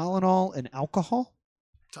mixing Tylenol and alcohol.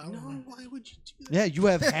 No, why would you do that? Yeah, you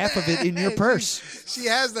have half of it in your purse. She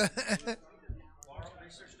has the.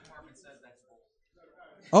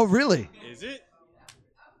 Oh, really? Is it?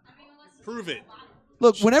 Prove it.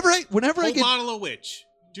 Look, whenever I Whole get bottle of which?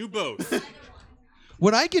 Do both.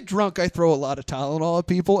 when I get drunk, I throw a lot of Tylenol at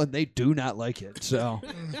people, and they do not like it. So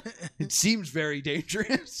it seems very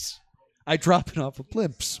dangerous. I drop it off of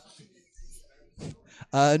blimps.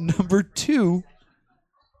 Number 2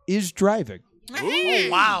 is driving. Oh,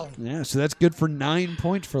 wow. Yeah, so that's good for 9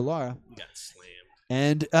 points for Laura. Got slammed.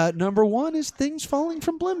 And number 1 is things falling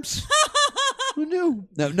from blimps. Who knew?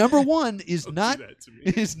 No, number 1 is Don't not do that to me.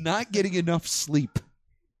 is not getting enough sleep.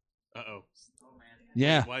 Uh-oh.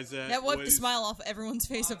 Yeah, Why is that? That wiped What the is- smile off everyone's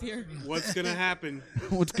face up here. What's gonna happen?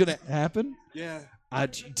 what's gonna happen? Yeah.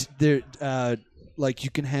 There, like you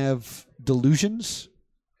can have delusions,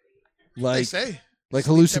 They like say. like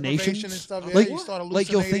Sleep hallucinations. deprivation and stuff, yeah, like, you start like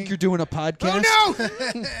you'll think hallucinating. you're doing a podcast. Oh, no!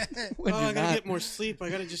 when Oh, you're I gotta not. get more sleep. I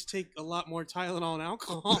gotta just take a lot more Tylenol and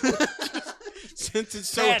alcohol. Since it's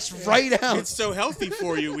so That's right out. it's so healthy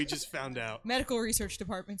for you, we just found out. Medical research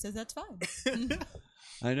department says that's fine.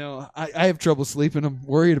 I know. I have trouble sleeping. I'm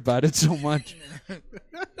worried about it so much.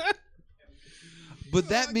 But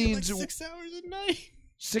that I get means like 6 hours a night.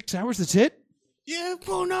 6 hours. That's it. Yeah.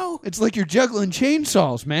 Oh no. It's like you're juggling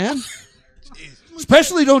chainsaws, man.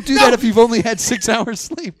 Especially don't do that if you've only had 6 hours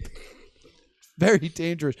sleep. Very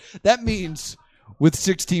dangerous. That means with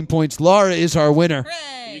 16 points, Laura is our winner.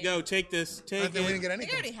 Hooray! Here you go. Take this. I Take think we didn't it. get We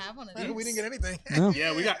anything. already have one of I these. think we didn't get anything. No.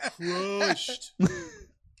 Yeah, we got crushed.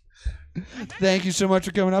 Thank you so much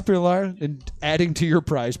for coming up here, Laura, and adding to your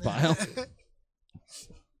prize pile. All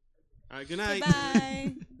right. Good night.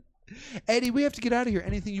 Bye. Eddie, we have to get out of here.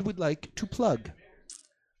 Anything you would like to plug?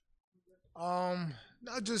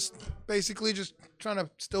 No, just basically just trying to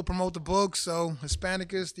still promote the book. So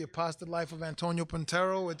Hispanicus, The Apostate Life of Antonio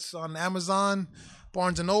Pintero. It's on Amazon,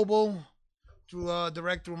 Barnes & Noble,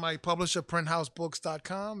 direct through my publisher,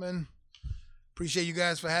 printhousebooks.com. And appreciate you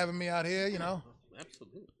guys for having me out here, you know.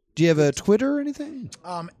 Absolutely. Do you have a Twitter or anything?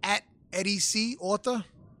 At Eddie C. Author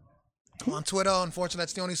on Twitter. Unfortunately,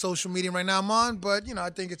 that's the only social media right now I'm on. But, you know, I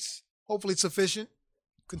think it's hopefully it's sufficient.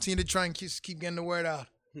 Continue to try and keep getting the word out.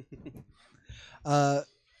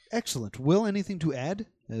 Excellent. Will, anything to add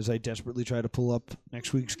as I desperately try to pull up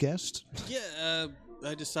next week's guest? Yeah.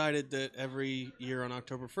 I decided that every year on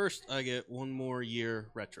October 1st, I get one more year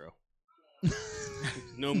retro.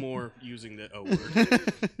 No more using the O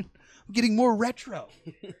word. I'm getting more retro,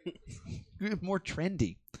 more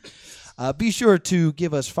trendy. Be sure to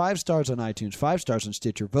give us 5 stars on iTunes, 5 stars on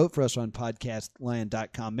Stitcher. Vote for us on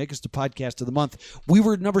podcastland.com. Make us the podcast of the month. We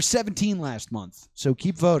were number 17 last month, so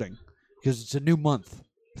keep voting because it's a new month.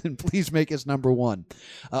 And please make us number 1.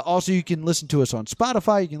 Also, you can listen to us on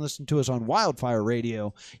Spotify. You can listen to us on Wildfire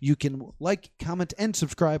Radio. You can like, comment, and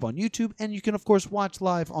subscribe on YouTube. And you can, of course, watch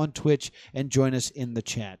live on Twitch and join us in the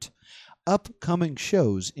chat. Upcoming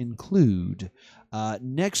shows include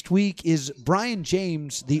next week is Brian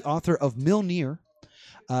James, the author of Milnir.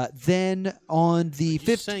 Then on the You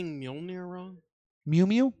 5th... saying Mjolnir wrong? Mew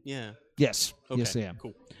Mew? Yeah. Yes. Okay. Yes, I am.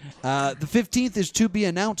 Cool. The 15th is to be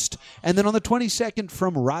announced. And then on the 22nd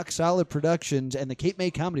from Rock Solid Productions and the Cape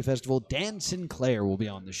May Comedy Festival, Dan Sinclair will be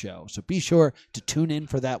on the show. So be sure to tune in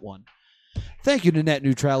for that one. Thank you to Net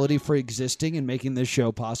Neutrality for existing and making this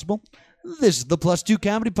show possible. This is the Plus 2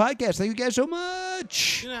 Comedy Podcast. Thank you guys so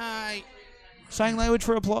much. Good night. Sign language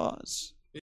for applause.